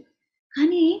ఇచ్చారని చెప్పి.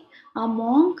 కానీ ఆ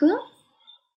మాంక్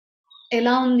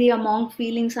ఎలా ఉంది, ఆ మాంక్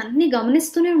ఫీలింగ్స్ అన్నీ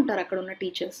గమనిస్తూనే ఉంటారు అక్కడ ఉన్న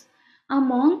టీచర్స్. ఆ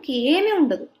మాంక్ ఏమీ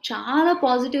ఉండదు, చాలా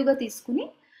పాజిటివ్గా తీసుకుని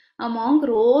ఆ మాంక్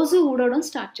రోజు ఊడవడం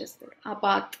స్టార్ట్ చేస్తాడు. ఆ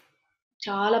పాత్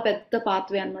చాలా పెద్ద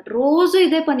పాత్వే అనమాట. రోజు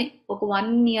ఇదే పని, ఒక 1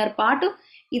 year పాటు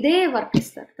ఇదే వర్క్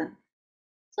ఇస్తారు తను.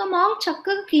 సో మాంక్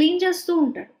చక్కగా క్లీన్ చేస్తూ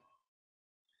ఉంటాడు.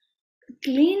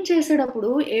 క్లీన్ చేసేటప్పుడు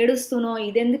ఏడుస్తూనో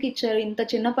ఇదెందుకు ఇచ్చారు, ఇంత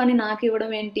చిన్న పని నాకు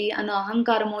ఇవ్వడం ఏంటి అన్న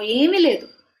అహంకారమో ఏమీ లేదు.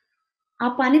 ఆ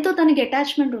పనితో తనకి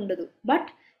అటాచ్మెంట్ ఉండదు. బట్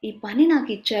ఈ పని నాకు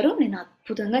ఇచ్చారు, నేను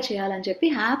అద్భుతంగా చేయాలని చెప్పి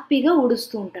హ్యాపీగా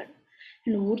ఊడుస్తూ ఉంటాడు.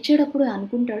 అండ్ ఊడ్చేటప్పుడు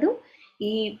అనుకుంటాడు,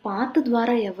 ఈ పాత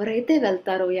ద్వారా ఎవరైతే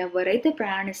వెళ్తారో, ఎవరైతే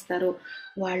ప్రయాణిస్తారో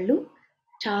వాళ్ళు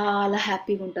చాలా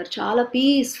హ్యాపీగా ఉంటారు, చాలా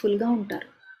పీస్ఫుల్గా ఉంటారు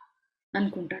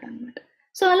అనుకుంటాడు అనమాట.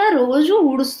 సో అలా రోజు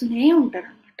ఊడుస్తూనే ఉంటాడు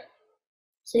అనమాట.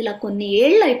 సో ఇలా కొన్ని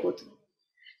ఏళ్ళు అయిపోతుంది.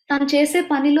 తను చేసే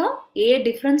పనిలో ఏ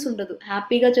డిఫరెన్స్ ఉండదు,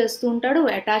 హ్యాపీగా చేస్తూ ఉంటాడు,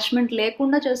 అటాచ్మెంట్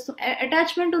లేకుండా చేస్తూ.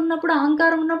 అటాచ్మెంట్ ఉన్నప్పుడు,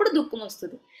 అహంకారం ఉన్నప్పుడు దుఃఖం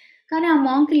వస్తుంది, కానీ ఆ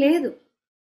మాంక్ లేదు.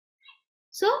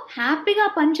 సో హ్యాపీగా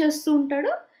పని చేస్తూ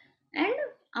ఉంటాడు. అండ్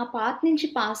ఆ పాత్ నుంచి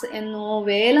ఎన్నో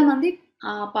వేల మంది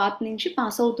ఆ పాత్ నుంచి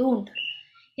పాస్ అవుతూ ఉంటారు.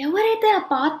 ఎవరైతే ఆ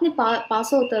పాత్ని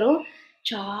పాస్ అవుతారో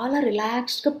చాలా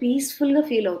రిలాక్స్డ్గా పీస్ఫుల్గా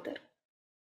ఫీల్ అవుతారు.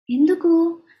 ఎందుకు?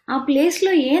 ఆ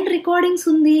ప్లేస్లో ఏం రికార్డింగ్స్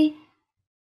ఉంది,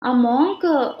 ఆ మాంక్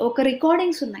ఒక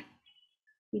రికార్డింగ్స్ ఉన్నాయి.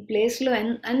 ఈ ప్లేస్లో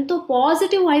ఎంతో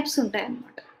పాజిటివ్ వైబ్స్ ఉంటాయి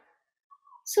అన్నమాట.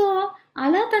 సో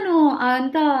అలా తను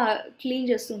అంతా క్లీన్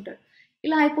చేస్తుంటాడు.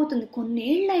 ఇలా అయిపోతుంది.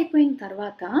 కొన్నేళ్ళు అయిపోయిన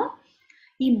తర్వాత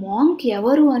ఈ మాంక్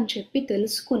ఎవరు అని చెప్పి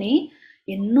తెలుసుకుని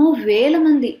ఎన్నో వేల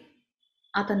మంది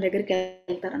అతని దగ్గరికి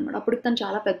వెళ్తారనమాట. అప్పుడు తను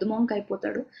చాలా పెద్ద మాంక్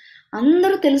అయిపోతాడు.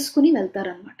 అందరూ తెలుసుకుని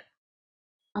వెళ్తారనమాట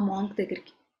ఆ మాంక్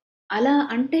దగ్గరికి. అలా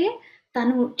అంటే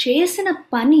తను చేసిన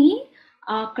పని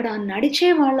అక్కడ నడిచే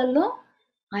వాళ్ళల్లో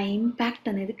ఆ ఇంపాక్ట్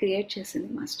అనేది క్రియేట్ చేసింది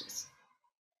మాస్టర్స్.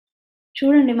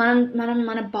 చూడండి,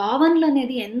 మన భావనలు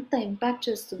అనేది ఎంత ఇంపాక్ట్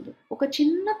చేస్తుందో. ఒక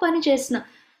చిన్న పని చేసిన,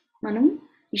 మనం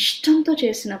ఇష్టంతో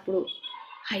చేసినప్పుడు,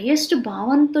 హయ్యెస్ట్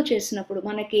భావనతో చేసినప్పుడు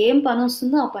మనకి ఏం పని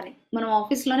వస్తుందో ఆ పని, మనం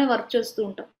ఆఫీస్లోనే వర్క్ చేస్తూ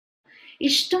ఉంటాం,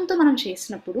 ఇష్టంతో మనం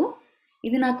చేసినప్పుడు,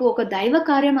 ఇది నాకు ఒక దైవ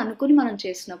కార్యం అనుకుని మనం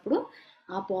చేసినప్పుడు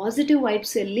ఆ పాజిటివ్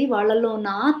వైబ్స్ వెళ్ళి వాళ్ళల్లో ఉన్న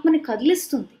ఆత్మని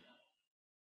కదిలిస్తుంది.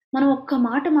 మనం ఒక్క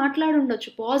మాట మాట్లాడి ఉండొచ్చు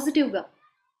పాజిటివ్గా,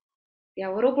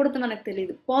 ఎవరో కూడా మనకు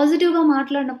తెలియదు, పాజిటివ్గా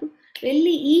మాట్లాడినప్పుడు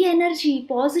వెళ్ళి ఈ ఎనర్జీ,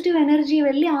 పాజిటివ్ ఎనర్జీ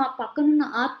వెళ్ళి ఆ పక్కనున్న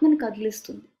ఆత్మని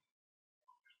కదిలిస్తుంది.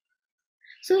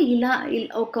 సో ఇలా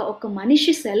ఒక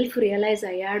మనిషి సెల్ఫ్ రియలైజ్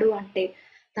అయ్యాడు అంటే,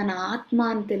 తన ఆత్మ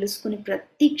అని తెలుసుకుని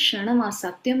ప్రతి క్షణం ఆ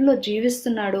సత్యంలో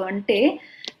జీవిస్తున్నాడు అంటే,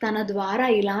 తన ద్వారా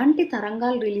ఇలాంటి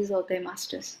తరంగాలు రిలీజ్ అవుతాయి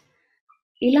మాస్టర్స్.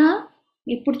 ఇలా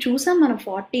ఇప్పుడు చూసాం మనం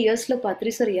 40 yearsలో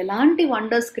పత్రి సార్ ఎలాంటి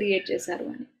వండర్స్ క్రియేట్ చేశారు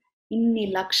అని. ఇన్ని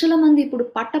లక్షల మంది ఇప్పుడు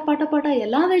పట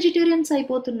ఎలా వెజిటేరియన్స్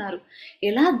అయిపోతున్నారు,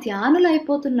 ఎలా ధ్యానులు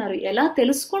అయిపోతున్నారు, ఎలా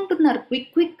తెలుసుకుంటున్నారు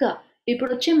క్విక్గా.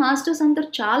 ఇప్పుడు వచ్చే మాస్టర్స్ అందరు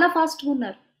చాలా ఫాస్ట్గా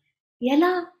ఉన్నారు.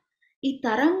 ఎలా? ఈ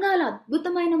తరంగాలు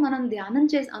అద్భుతమైన, మనం ధ్యానం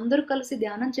చేసి అందరూ కలిసి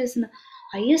ధ్యానం చేసిన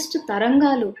హైయెస్ట్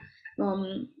తరంగాలు,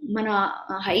 మన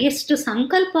హైయెస్ట్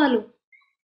సంకల్పాలు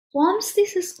ఫామ్స్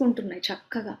తీసేసుకుంటున్నాయి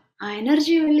చక్కగా. ఆ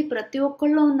ఎనర్జీ వెళ్ళి ప్రతి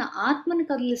ఒక్కళ్ళలో ఉన్న ఆత్మని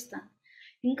కదిలిస్తాను.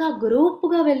 ఇంకా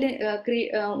గ్రూప్గా వెళ్ళి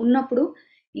ఉన్నప్పుడు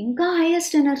ఇంకా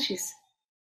హైయెస్ట్ ఎనర్జీస్.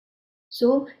 సో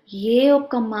ఏ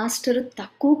ఒక్క మాస్టర్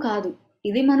తక్కువ కాదు,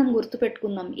 ఇది మనం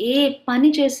గుర్తుపెట్టుకుందాం. ఏ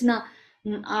పని చేసినా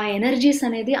ఆ ఎనర్జీస్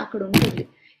అనేది అక్కడ ఉంటుంది.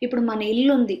 ఇప్పుడు మన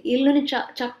ఇల్లు ఉంది, ఇల్లుని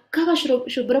చక్కగా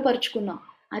శుభ్రపరుచుకున్నాం,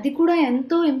 అది కూడా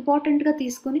ఎంతో ఇంపార్టెంట్గా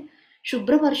తీసుకొని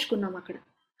శుభ్రపరుచుకున్నాం.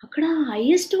 అక్కడ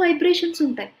హైయెస్ట్ వైబ్రేషన్స్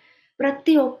ఉంటాయి.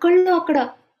 ప్రతి ఒక్కళ్ళు అక్కడ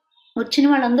వచ్చిన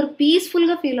వాళ్ళందరూ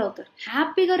పీస్ఫుల్గా ఫీల్ అవుతారు,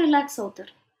 హ్యాపీగా రిలాక్స్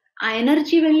అవుతారు. ఆ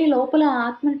ఎనర్జీ వెళ్ళి లోపల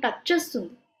ఆత్మని టచ్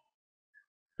చేస్తుంది.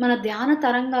 మన ధ్యాన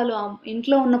తరంగాలు,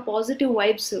 ఇంట్లో ఉన్న పాజిటివ్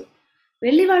వైబ్స్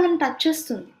వెళ్ళి వాళ్ళని టచ్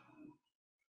చేస్తుంది.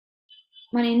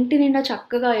 మన ఇంటి నిండా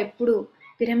చక్కగా ఎప్పుడు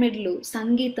పిరమిడ్లు,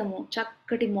 సంగీతము,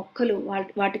 చక్కటి మొక్కలు,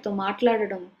 వాటితో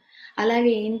మాట్లాడడం,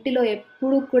 అలాగే ఇంటిలో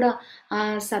ఎప్పుడు కూడా ఆ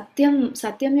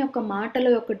సత్యం యొక్క మాటల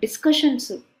యొక్క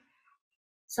డిస్కషన్స్,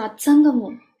 సత్సంగము,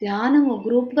 ధ్యానము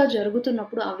గ్రూప్గా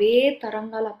జరుగుతున్నప్పుడు అవే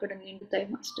తరంగాలు అక్కడ నిండుతాయి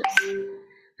మాస్టర్స్.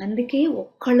 అందుకే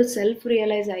ఒక్కళ్ళు సెల్ఫ్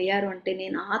రియలైజ్ అయ్యారు అంటే,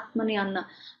 నేను ఆత్మని అన్న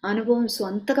అనుభవం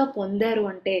సొంతగా పొందారు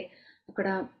అంటే, అక్కడ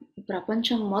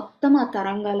ప్రపంచం మొత్తం ఆ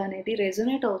తరంగాలు అనేది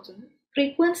రెజొనేట్ అవుతుంది.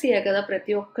 ఫ్రీక్వెన్సీయే కదా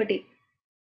ప్రతి ఒక్కటి.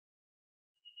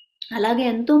 అలాగే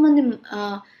ఎంతోమంది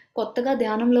కొత్తగా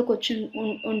ధ్యానంలోకి వచ్చి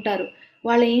ఉంటారు.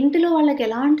 వాళ్ళ ఇంటిలో వాళ్ళకి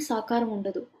ఎలాంటి సహకారం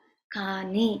ఉండదు.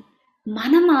 కానీ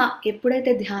మనం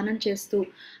ఎప్పుడైతే ధ్యానం చేస్తూ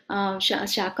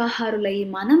శాకాహారులయ్యి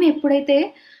మనం ఎప్పుడైతే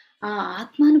ఆ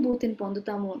ఆత్మానుభూతిని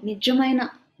పొందుతామో, నిజమైన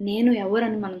నేను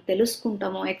ఎవరని మనం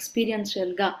తెలుసుకుంటామో,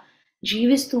 ఎక్స్పీరియన్షియల్గా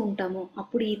జీవిస్తూ ఉంటామో,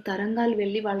 అప్పుడు ఈ తరంగాలు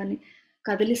వెళ్ళి వాళ్ళని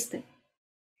కదిలిస్తాయి.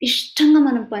 ఇష్టంగా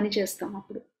మనం పని చేస్తాం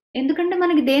అప్పుడు. ఎందుకంటే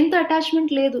మనకి దేంతో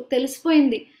అటాచ్మెంట్ లేదు,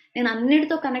 తెలిసిపోయింది. నేను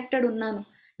అన్నిటితో కనెక్టెడ్ ఉన్నాను,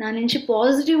 నా నుంచి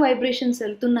పాజిటివ్ వైబ్రేషన్స్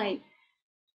వెళ్తున్నాయి,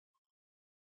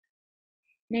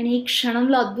 నేను ఈ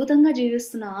క్షణంలో అద్భుతంగా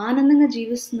జీవిస్తున్నా, ఆనందంగా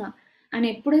జీవిస్తున్నా అని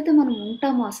ఎప్పుడైతే మనం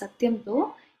ఉంటామో ఆ సత్యంతో,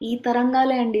 ఈ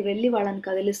తరంగాలే అండి వెళ్ళి వాళ్ళని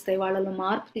కదిలిస్తాయి, వాళ్ళలో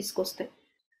మార్పు తీసుకొస్తాయి.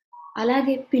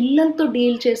 అలాగే పిల్లలతో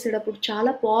డీల్ చేసేటప్పుడు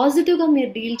చాలా పాజిటివ్గా మీరు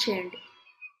డీల్ చేయండి.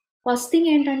 ఫస్ట్ థింగ్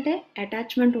ఏంటంటే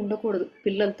అటాచ్మెంట్ ఉండకూడదు.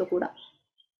 పిల్లలతో కూడా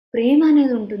ప్రేమ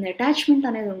అనేది ఉంటుంది, అటాచ్మెంట్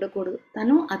అనేది ఉండకూడదు.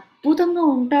 తను అద్భుతంగా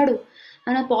ఉంటాడు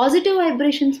అన్న పాజిటివ్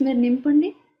వైబ్రేషన్స్ మీరు నింపండి,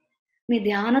 మీ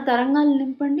ధ్యాన తరంగాలు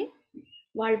నింపండి,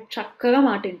 వాళ్ళు చక్కగా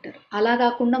మాట వింటారు. అలా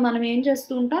కాకుండా మనం ఏం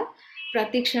చేస్తూ ఉంటాం,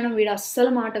 ప్రతి క్షణం వీడు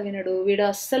అస్సలు మాట వినడు, వీడు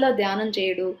అస్సలు ధ్యానం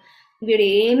చేయడు, వీడు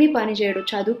ఏమీ పని చేయడు,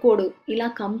 చదువుకోడు, ఇలా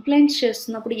కంప్లైంట్స్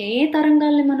చేస్తున్నప్పుడు ఏ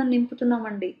తరంగాల్ని మనం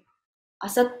నింపుతున్నామండి?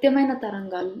 అసత్యమైన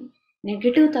తరంగాల్ని,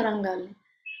 నెగిటివ్ తరంగాల్ని.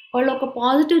 వాళ్ళు ఒక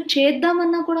పాజిటివ్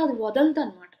చేద్దామన్నా కూడా అది వదలదు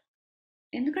అనమాట.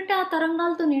 ఎందుకంటే ఆ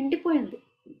తరంగాలతో నిండిపోయింది.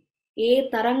 ఏ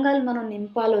తరంగాలు మనం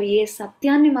నింపాలో, ఏ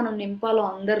సత్యాన్ని మనం నింపాలో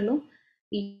అందరిలో,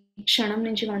 ఈ క్షణం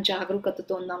నుంచి మనం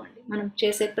జాగరూకతతో ఉందామండి. మనం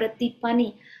చేసే ప్రతి పని,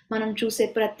 మనం చూసే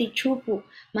ప్రతి చూపు,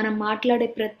 మనం మాట్లాడే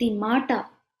ప్రతి మాట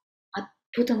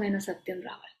అద్భుతమైన సత్యం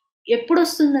రావాలి. ఎప్పుడు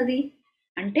వస్తుంది అది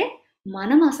అంటే,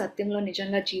 మనం ఆ సత్యంలో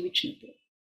నిజంగా జీవించినప్పుడు.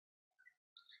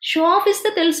 షో ఆఫ్ ఇస్తే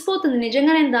తెలిసిపోతుంది.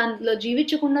 నిజంగా నేను దాంట్లో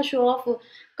జీవించకుండా షో ఆఫ్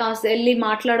కాస్త వెళ్ళి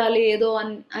మాట్లాడాలి ఏదో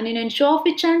అని నేను షో ఆఫ్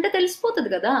ఇచ్చానంటే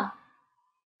తెలిసిపోతుంది కదా.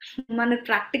 మన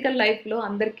ప్రాక్టికల్ లైఫ్లో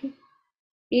అందరికీ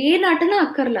ఏ నటన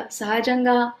అక్కర్లా,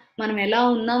 సహజంగా మనం ఎలా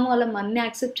ఉన్నామో అలా మనని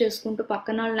యాక్సెప్ట్ చేసుకుంటూ,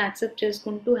 పక్కన వాళ్ళని యాక్సెప్ట్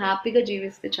చేసుకుంటూ హ్యాపీగా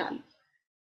జీవిస్తే చాలు.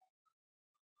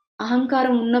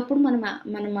 అహంకారం ఉన్నప్పుడు మనం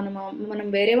మనం మనం మనం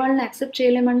వేరే వాళ్ళని యాక్సెప్ట్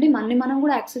చేయలేమండి, మనని మనం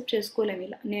కూడా యాక్సెప్ట్ చేసుకోలేము.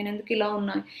 ఇలా నేను ఎందుకు ఇలా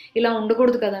ఉన్నా, ఇలా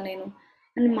ఉండకూడదు కదా నేను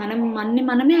అని మనని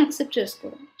మనమే యాక్సెప్ట్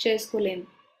చేసుకోలేము.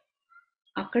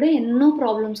 అక్కడే ఎన్నో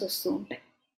ప్రాబ్లమ్స్ వస్తూ ఉంటాయి.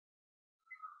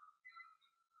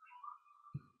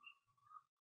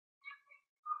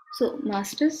 సో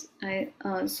మాస్టర్స్,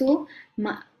 సో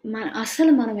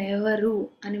అసలు మనం ఎవరు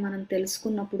అని మనం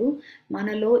తెలుసుకున్నప్పుడు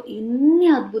మనలో ఎన్ని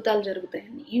అద్భుతాలు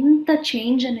జరుగుతాయండి, ఎంత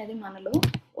చేంజ్ అనేది మనలో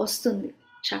వస్తుంది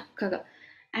చక్కగా.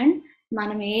 అండ్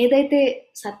మనం ఏదైతే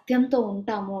సత్యంతో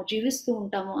ఉంటామో, జీవిస్తూ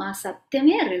ఉంటామో, ఆ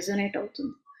సత్యమే రెజొనేట్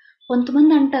అవుతుంది.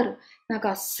 కొంతమంది అంటారు, నాకు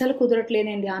అస్సలు కుదరట్లేదు,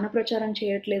 నేను ధ్యాన ప్రచారం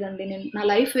చేయట్లేదండి, నా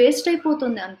లైఫ్ వేస్ట్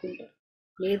అయిపోతుంది అనుకుంటారు.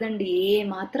 లేదండి, ఏ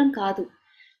మాత్రం కాదు.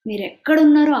 మీరు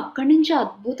ఎక్కడున్నారో అక్కడి నుంచి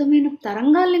అద్భుతమైన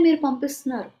తరంగాల్ని మీరు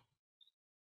పంపిస్తున్నారు.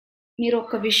 మీరు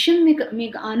ఒక విషయం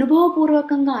మీకు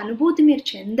అనుభవపూర్వకంగా అనుభూతి మీరు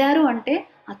చెందారు అంటే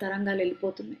ఆ తరంగాలు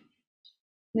వెళ్ళిపోతున్నాయి.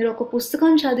 మీరు ఒక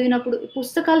పుస్తకం చదివినప్పుడు,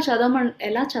 పుస్తకాలు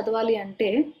ఎలా చదవాలి అంటే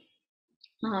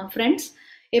ఫ్రెండ్స్,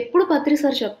 ఎప్పుడు పత్రి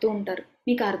సార్ చెప్తూ ఉంటారు,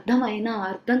 మీకు అర్థమైనా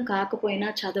అర్థం కాకపోయినా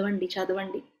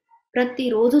చదవండి,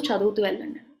 ప్రతిరోజు చదువుతూ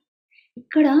వెళ్ళండి.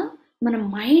 ఇక్కడ మన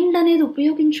మైండ్ అనేది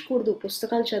ఉపయోగించకూడదు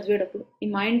పుస్తకాలు చదివేటప్పుడు. ఈ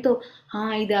మైండ్తో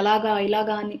ఇది అలాగా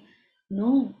ఇలాగా అని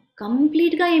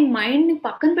కంప్లీట్గా ఈ మైండ్ని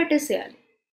పక్కన పెట్టేసేయాలి.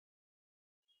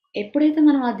 ఎప్పుడైతే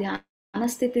మనం ఆ ధ్యాన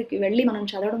స్థితికి వెళ్ళి మనం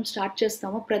చదవడం స్టార్ట్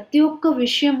చేస్తామో, ప్రతి ఒక్క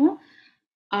విషయము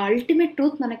ఆ అల్టిమేట్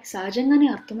ట్రూత్ మనకి సహజంగానే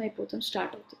అర్థమైపోతుంది,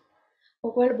 స్టార్ట్ అవుతుంది.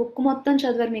 ఒకవేళ బుక్ మొత్తం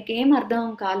చదివారు, మీకు ఏం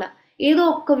అర్థం కాల, ఏదో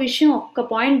ఒక్క విషయం, ఒక్క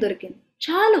పాయింట్ దొరికింది,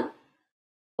 చాలు,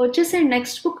 వచ్చేసేయండి,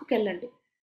 నెక్స్ట్ బుక్కి వెళ్ళండి.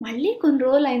 మళ్ళీ కొన్ని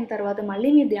రోజులు అయిన తర్వాత, మళ్ళీ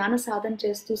మీరు ధ్యాన సాధన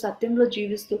చేస్తూ సత్యంలో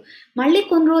జీవిస్తూ మళ్ళీ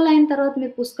కొన్ని రోజులు అయిన తర్వాత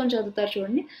మీరు పుస్తకం చదువుతారు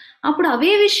చూడండి, అప్పుడు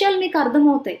అవే విషయాలు మీకు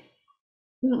అర్థమవుతాయి.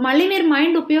 మళ్ళీ మీరు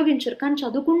మైండ్ ఉపయోగించరు, కానీ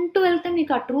చదువుకుంటూ వెళ్తే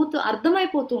మీకు ఆ ట్రూత్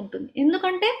అర్థమైపోతూ ఉంటుంది.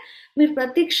 ఎందుకంటే మీరు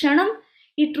ప్రతి క్షణం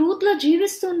ఈ ట్రూత్లో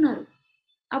జీవిస్తున్నారు.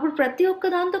 అప్పుడు ప్రతి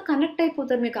ఒక్క దాంతో కనెక్ట్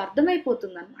అయిపోతారు, మీకు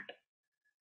అర్థమైపోతుంది అనమాట.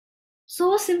 So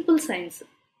simple science.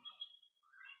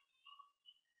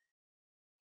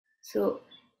 సో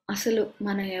అసలు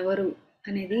మన ఎవరు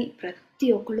అనేది ప్రతి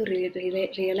ఒక్కళ్ళు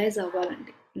రియలైజ్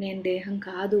అవ్వాలండి. నేను దేహం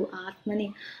కాదు, ఆత్మని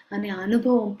అనే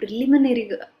అనుభవం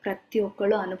ప్రిలిమినరీగా ప్రతి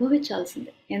ఒక్కళ్ళు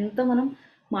అనుభవించాల్సిందే, ఎంత మనం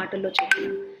మాటల్లో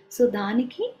చెప్పాం. సో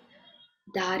దానికి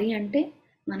దారి అంటే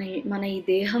మన ఈ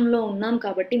దేహంలో ఉన్నాం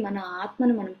కాబట్టి మన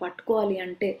ఆత్మను మనం పట్టుకోవాలి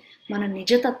అంటే, మన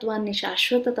నిజతత్వాన్ని,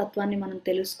 శాశ్వత తత్వాన్ని మనం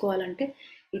తెలుసుకోవాలంటే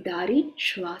ఈ దారి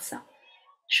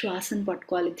శ్వాసను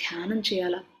పట్టుకోవాలి, ధ్యానం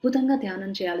చేయాలి, అద్భుతంగా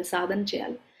ధ్యానం చేయాలి, సాధన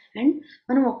చేయాలి. అండ్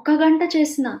మనం 1 గంట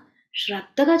చేసిన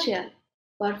శ్రద్ధగా చేయాలి.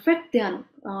 పర్ఫెక్ట్ ధ్యానం,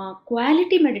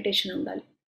 క్వాలిటీ మెడిటేషన్ ఉండాలి.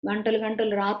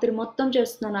 గంటలు రాత్రి మొత్తం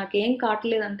చేస్తున్నా నాకేం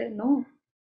కావట్లేదంటే నో,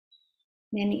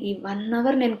 నేను ఈ 1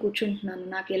 అవర్ నేను కూర్చుంటున్నాను,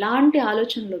 నాకు ఎలాంటి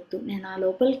ఆలోచనలు వద్దు, నేను ఆ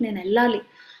లోపలికి నేను వెళ్ళాలి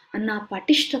అన్న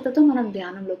పటిష్టతతో మనం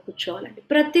ధ్యానంలో కూర్చోవాలండి.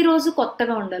 ప్రతిరోజు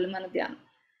కొత్తగా ఉండాలి మన ధ్యానం.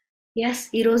 ఎస్,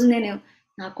 ఈరోజు నేను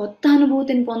నా కొత్త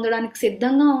అనుభూతిని పొందడానికి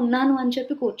సిద్ధంగా ఉన్నాను అని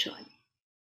చెప్పి కూర్చోవాలి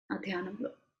ఆ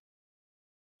ధ్యానంలో.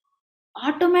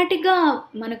 ఆటోమేటిక్గా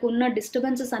మనకు ఉన్న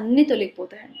డిస్టర్బెన్సెస్ అన్నీ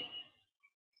తొలగిపోతాయండి.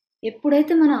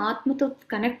 ఎప్పుడైతే మన ఆత్మతో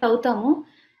కనెక్ట్ అవుతామో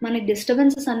మన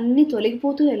డిస్టర్బెన్సెస్ అన్నీ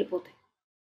తొలగిపోతూ వెళ్ళిపోతాయి.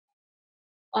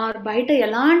 బయట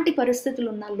ఎలాంటి పరిస్థితులు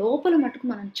ఉన్నా లోపల మటుకు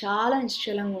మనం చాలా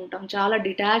నిశ్చలంగా ఉంటాం, చాలా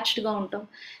డిటాచ్డ్గా ఉంటాం,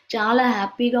 చాలా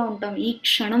హ్యాపీగా ఉంటాం, ఈ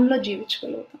క్షణంలో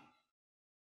జీవించగలుగుతాం.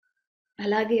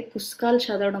 అలాగే పుస్తకాలు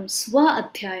చదవడం,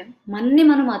 అధ్యాయం,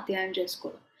 మనం అధ్యాయం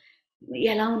చేసుకోవడం.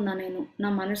 ఎలా ఉన్నా నేను, నా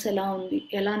మనసు ఎలా ఉంది,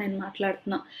 ఎలా నేను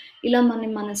మాట్లాడుతున్నా, ఇలా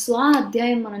మన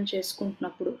అధ్యాయం మనం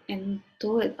చేసుకుంటున్నప్పుడు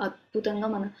ఎంతో అద్భుతంగా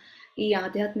మన ఈ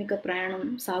ఆధ్యాత్మిక ప్రయాణం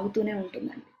సాగుతూనే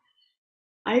ఉంటుందండి.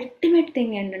 అల్టిమేట్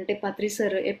థింగ్ ఏంటంటే పత్రి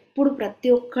సార్ ఎప్పుడు ప్రతి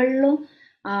ఒక్కళ్ళలో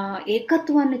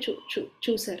ఏకత్వాన్ని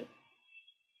చూశారు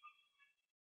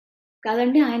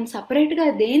కాదండి. ఆయన సపరేట్గా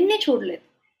దేన్ని చూడలేదు.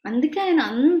 అందుకే ఆయన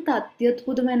అంత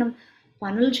అత్యద్భుతమైన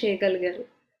పనులు చేయగలిగారు.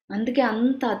 అందుకే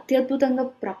అంత అత్యద్భుతంగా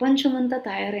ప్రపంచం అంతా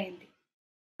తయారైంది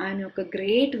ఆయన ఒక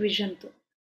గ్రేట్ విజన్తో.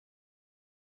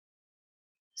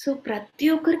 సో ప్రతి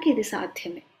ఒక్కరికి ఇది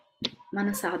సాధ్యమే మన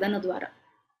సాధన ద్వారా.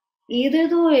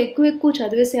 ఏదేదో ఎక్కువ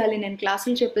చదివేసేయాలి, నేను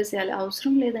క్లాసులు చెప్పేసేయాలి,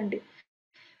 అవసరం లేదండి.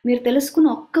 మీరు తెలుసుకున్న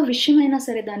ఒక్క విషయమైనా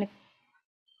సరే దాన్ని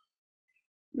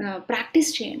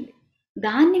ప్రాక్టీస్ చేయండి,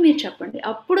 దాన్ని మీరు చెప్పండి,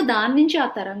 అప్పుడు దాని నుంచి ఆ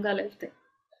తరంగాలు వెళ్తాయి.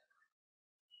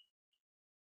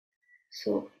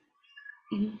 సో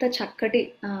ఇంత చక్కటి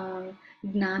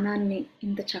జ్ఞానాన్ని,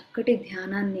 ఇంత చక్కటి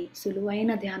ధ్యానాన్ని,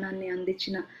 సులువైన ధ్యానాన్ని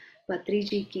అందించిన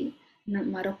పత్రిజీకి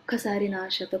మరొక్కసారి నా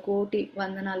శతకోటి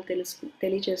వందనాలు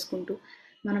తెలియచేసుకుంటూ,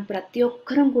 మనం ప్రతి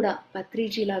ఒక్కరం కూడా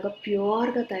పత్రిజీలాగా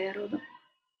ప్యూర్గా తయారవుదాం.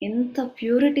 ఎంత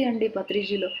ప్యూరిటీ అండి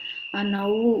పత్రిజీలో. ఆ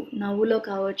నవ్వులో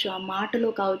కావచ్చు, ఆ మాటలో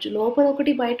కావచ్చు, లోపల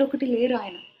ఒకటి బయట ఒకటి లేరు.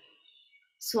 ఆయన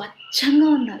స్వచ్ఛంగా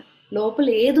ఉన్నారు. లోపల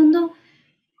ఏదుందో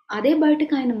అదే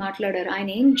బయటకు ఆయన మాట్లాడారు. ఆయన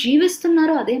ఏం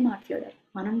జీవిస్తున్నారో అదే మాట్లాడారు.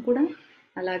 మనం కూడా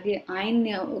అలాగే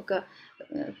ఆయన్ని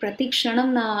ప్రతి క్షణం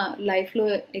నా లైఫ్లో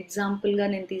ఎగ్జాంపుల్గా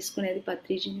నేను తీసుకునేది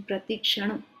పత్రిజీని. ప్రతి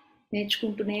క్షణం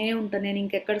నేర్చుకుంటూనే ఉంటాను. నేను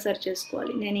ఇంకెక్కడ సరి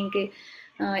చేసుకోవాలి, నేను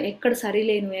ఎక్కడ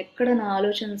సరిలేను, ఎక్కడ నా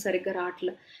ఆలోచన సరిగ్గా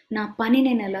రావట్లే, నా పని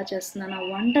నేను ఎలా చేస్తున్నా, నా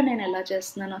వంట నేను ఎలా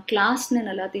చేస్తున్నా, నా క్లాస్ నేను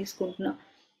ఎలా తీసుకుంటున్నా,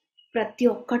 ప్రతి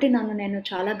ఒక్కటి నన్ను నేను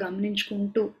చాలా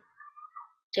గమనించుకుంటూ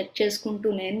చెక్ చేసుకుంటూ,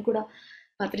 నేను కూడా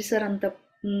పత్రి సార్ అంత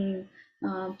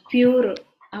ప్యూర్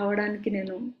అవడానికి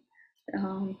నేను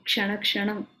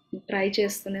క్షణం ట్రై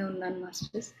చేస్తూనే ఉన్నాను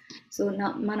మాస్టర్స్. సో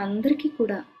మనందరికీ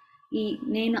కూడా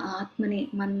నేను ఆత్మని,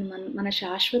 మన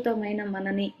శాశ్వతమైన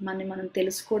మనని మనం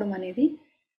తెలుసుకోవడం అనేది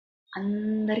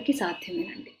అందరికీ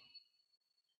సాధ్యమేనండి.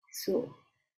 సో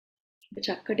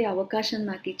చక్కటి అవకాశం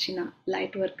నాకు ఇచ్చిన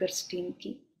లైట్ వర్కర్స్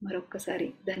టీమ్కి మరొక్కసారి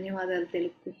ధన్యవాదాలు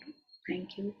తెలుపుకుంటూ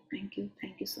thank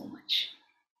you so much.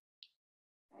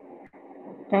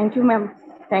 Thank you ma'am,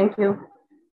 thank you.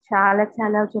 చాలా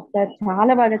చెప్పారు,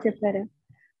 చాలా బాగా చెప్పారు.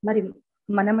 మరి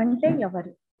మనమంటే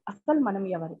ఎవరు, అసలు మనం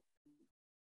ఎవరు,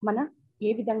 మన ఏ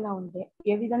విధంగా ఉంటే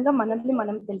ఏ విధంగా మనల్ని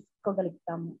మనం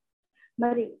తెలుసుకోగలుగుతాము.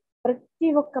 మరి ప్రతి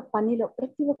ఒక్క పనిలో,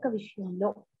 ప్రతి ఒక్క విషయంలో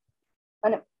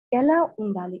మనం ఎలా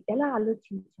ఉండాలి, ఎలా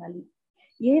ఆలోచించాలి,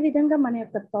 ఏ విధంగా మన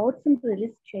యొక్క థాట్స్ని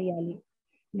రిలీజ్ చేయాలి,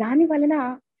 దాని వలన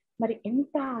మరి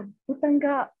ఎంత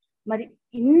అద్భుతంగా మరి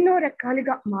ఎన్నో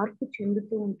రకాలుగా మార్పు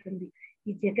చెందుతూ ఉంటుంది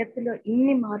ఈ జగత్తులో.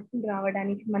 ఇన్ని మార్పులు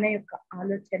రావడానికి మన యొక్క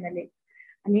ఆలోచనలే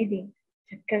అనేది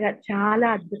చక్కగా చాలా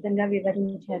అద్భుతంగా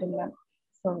వివరించారు ma'am.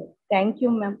 So thank you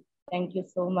ma'am, thank you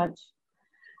so much.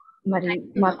 మరి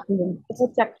మాకు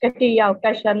చక్కటి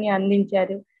అవకాశాన్ని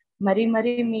అందించారు. మరి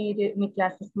మీరు మీ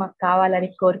క్లాసెస్ మాకు కావాలని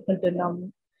కోరుకుంటున్నాము.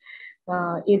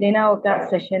 ఏదైనా ఒక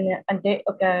సెషన్ అంటే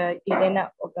ఏదైనా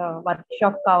ఒక వర్క్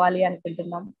షాప్ కావాలి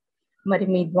అనుకుంటున్నాం. మరి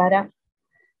మీ ద్వారా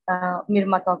మీరు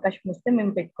మాకు అవకాశం ఇస్తే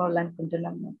మేము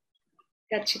పెట్టుకోవాలనుకుంటున్నాం మ్యామ్.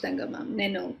 ఖచ్చితంగా మ్యామ్,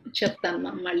 నేను చెప్తాను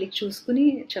మ్యామ్, మళ్ళీ చూసుకుని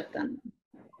చెప్తాను.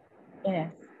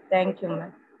 Thank you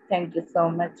ma'am, thank you so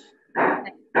much.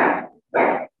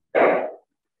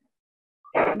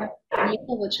 Leave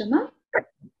అవ్వచ్చా ma'am?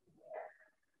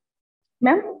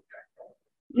 Ma'am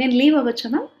నేను leave అవ్వచ్చా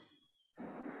ma'am?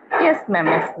 Yes ma'am.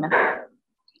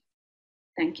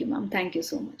 Thank you, ma'am. Thank you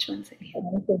so much once again.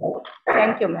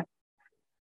 Thank you, ma'am.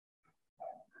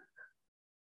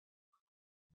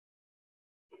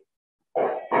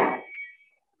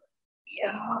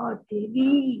 Yeah,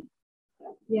 Devi.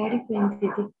 Very fancy.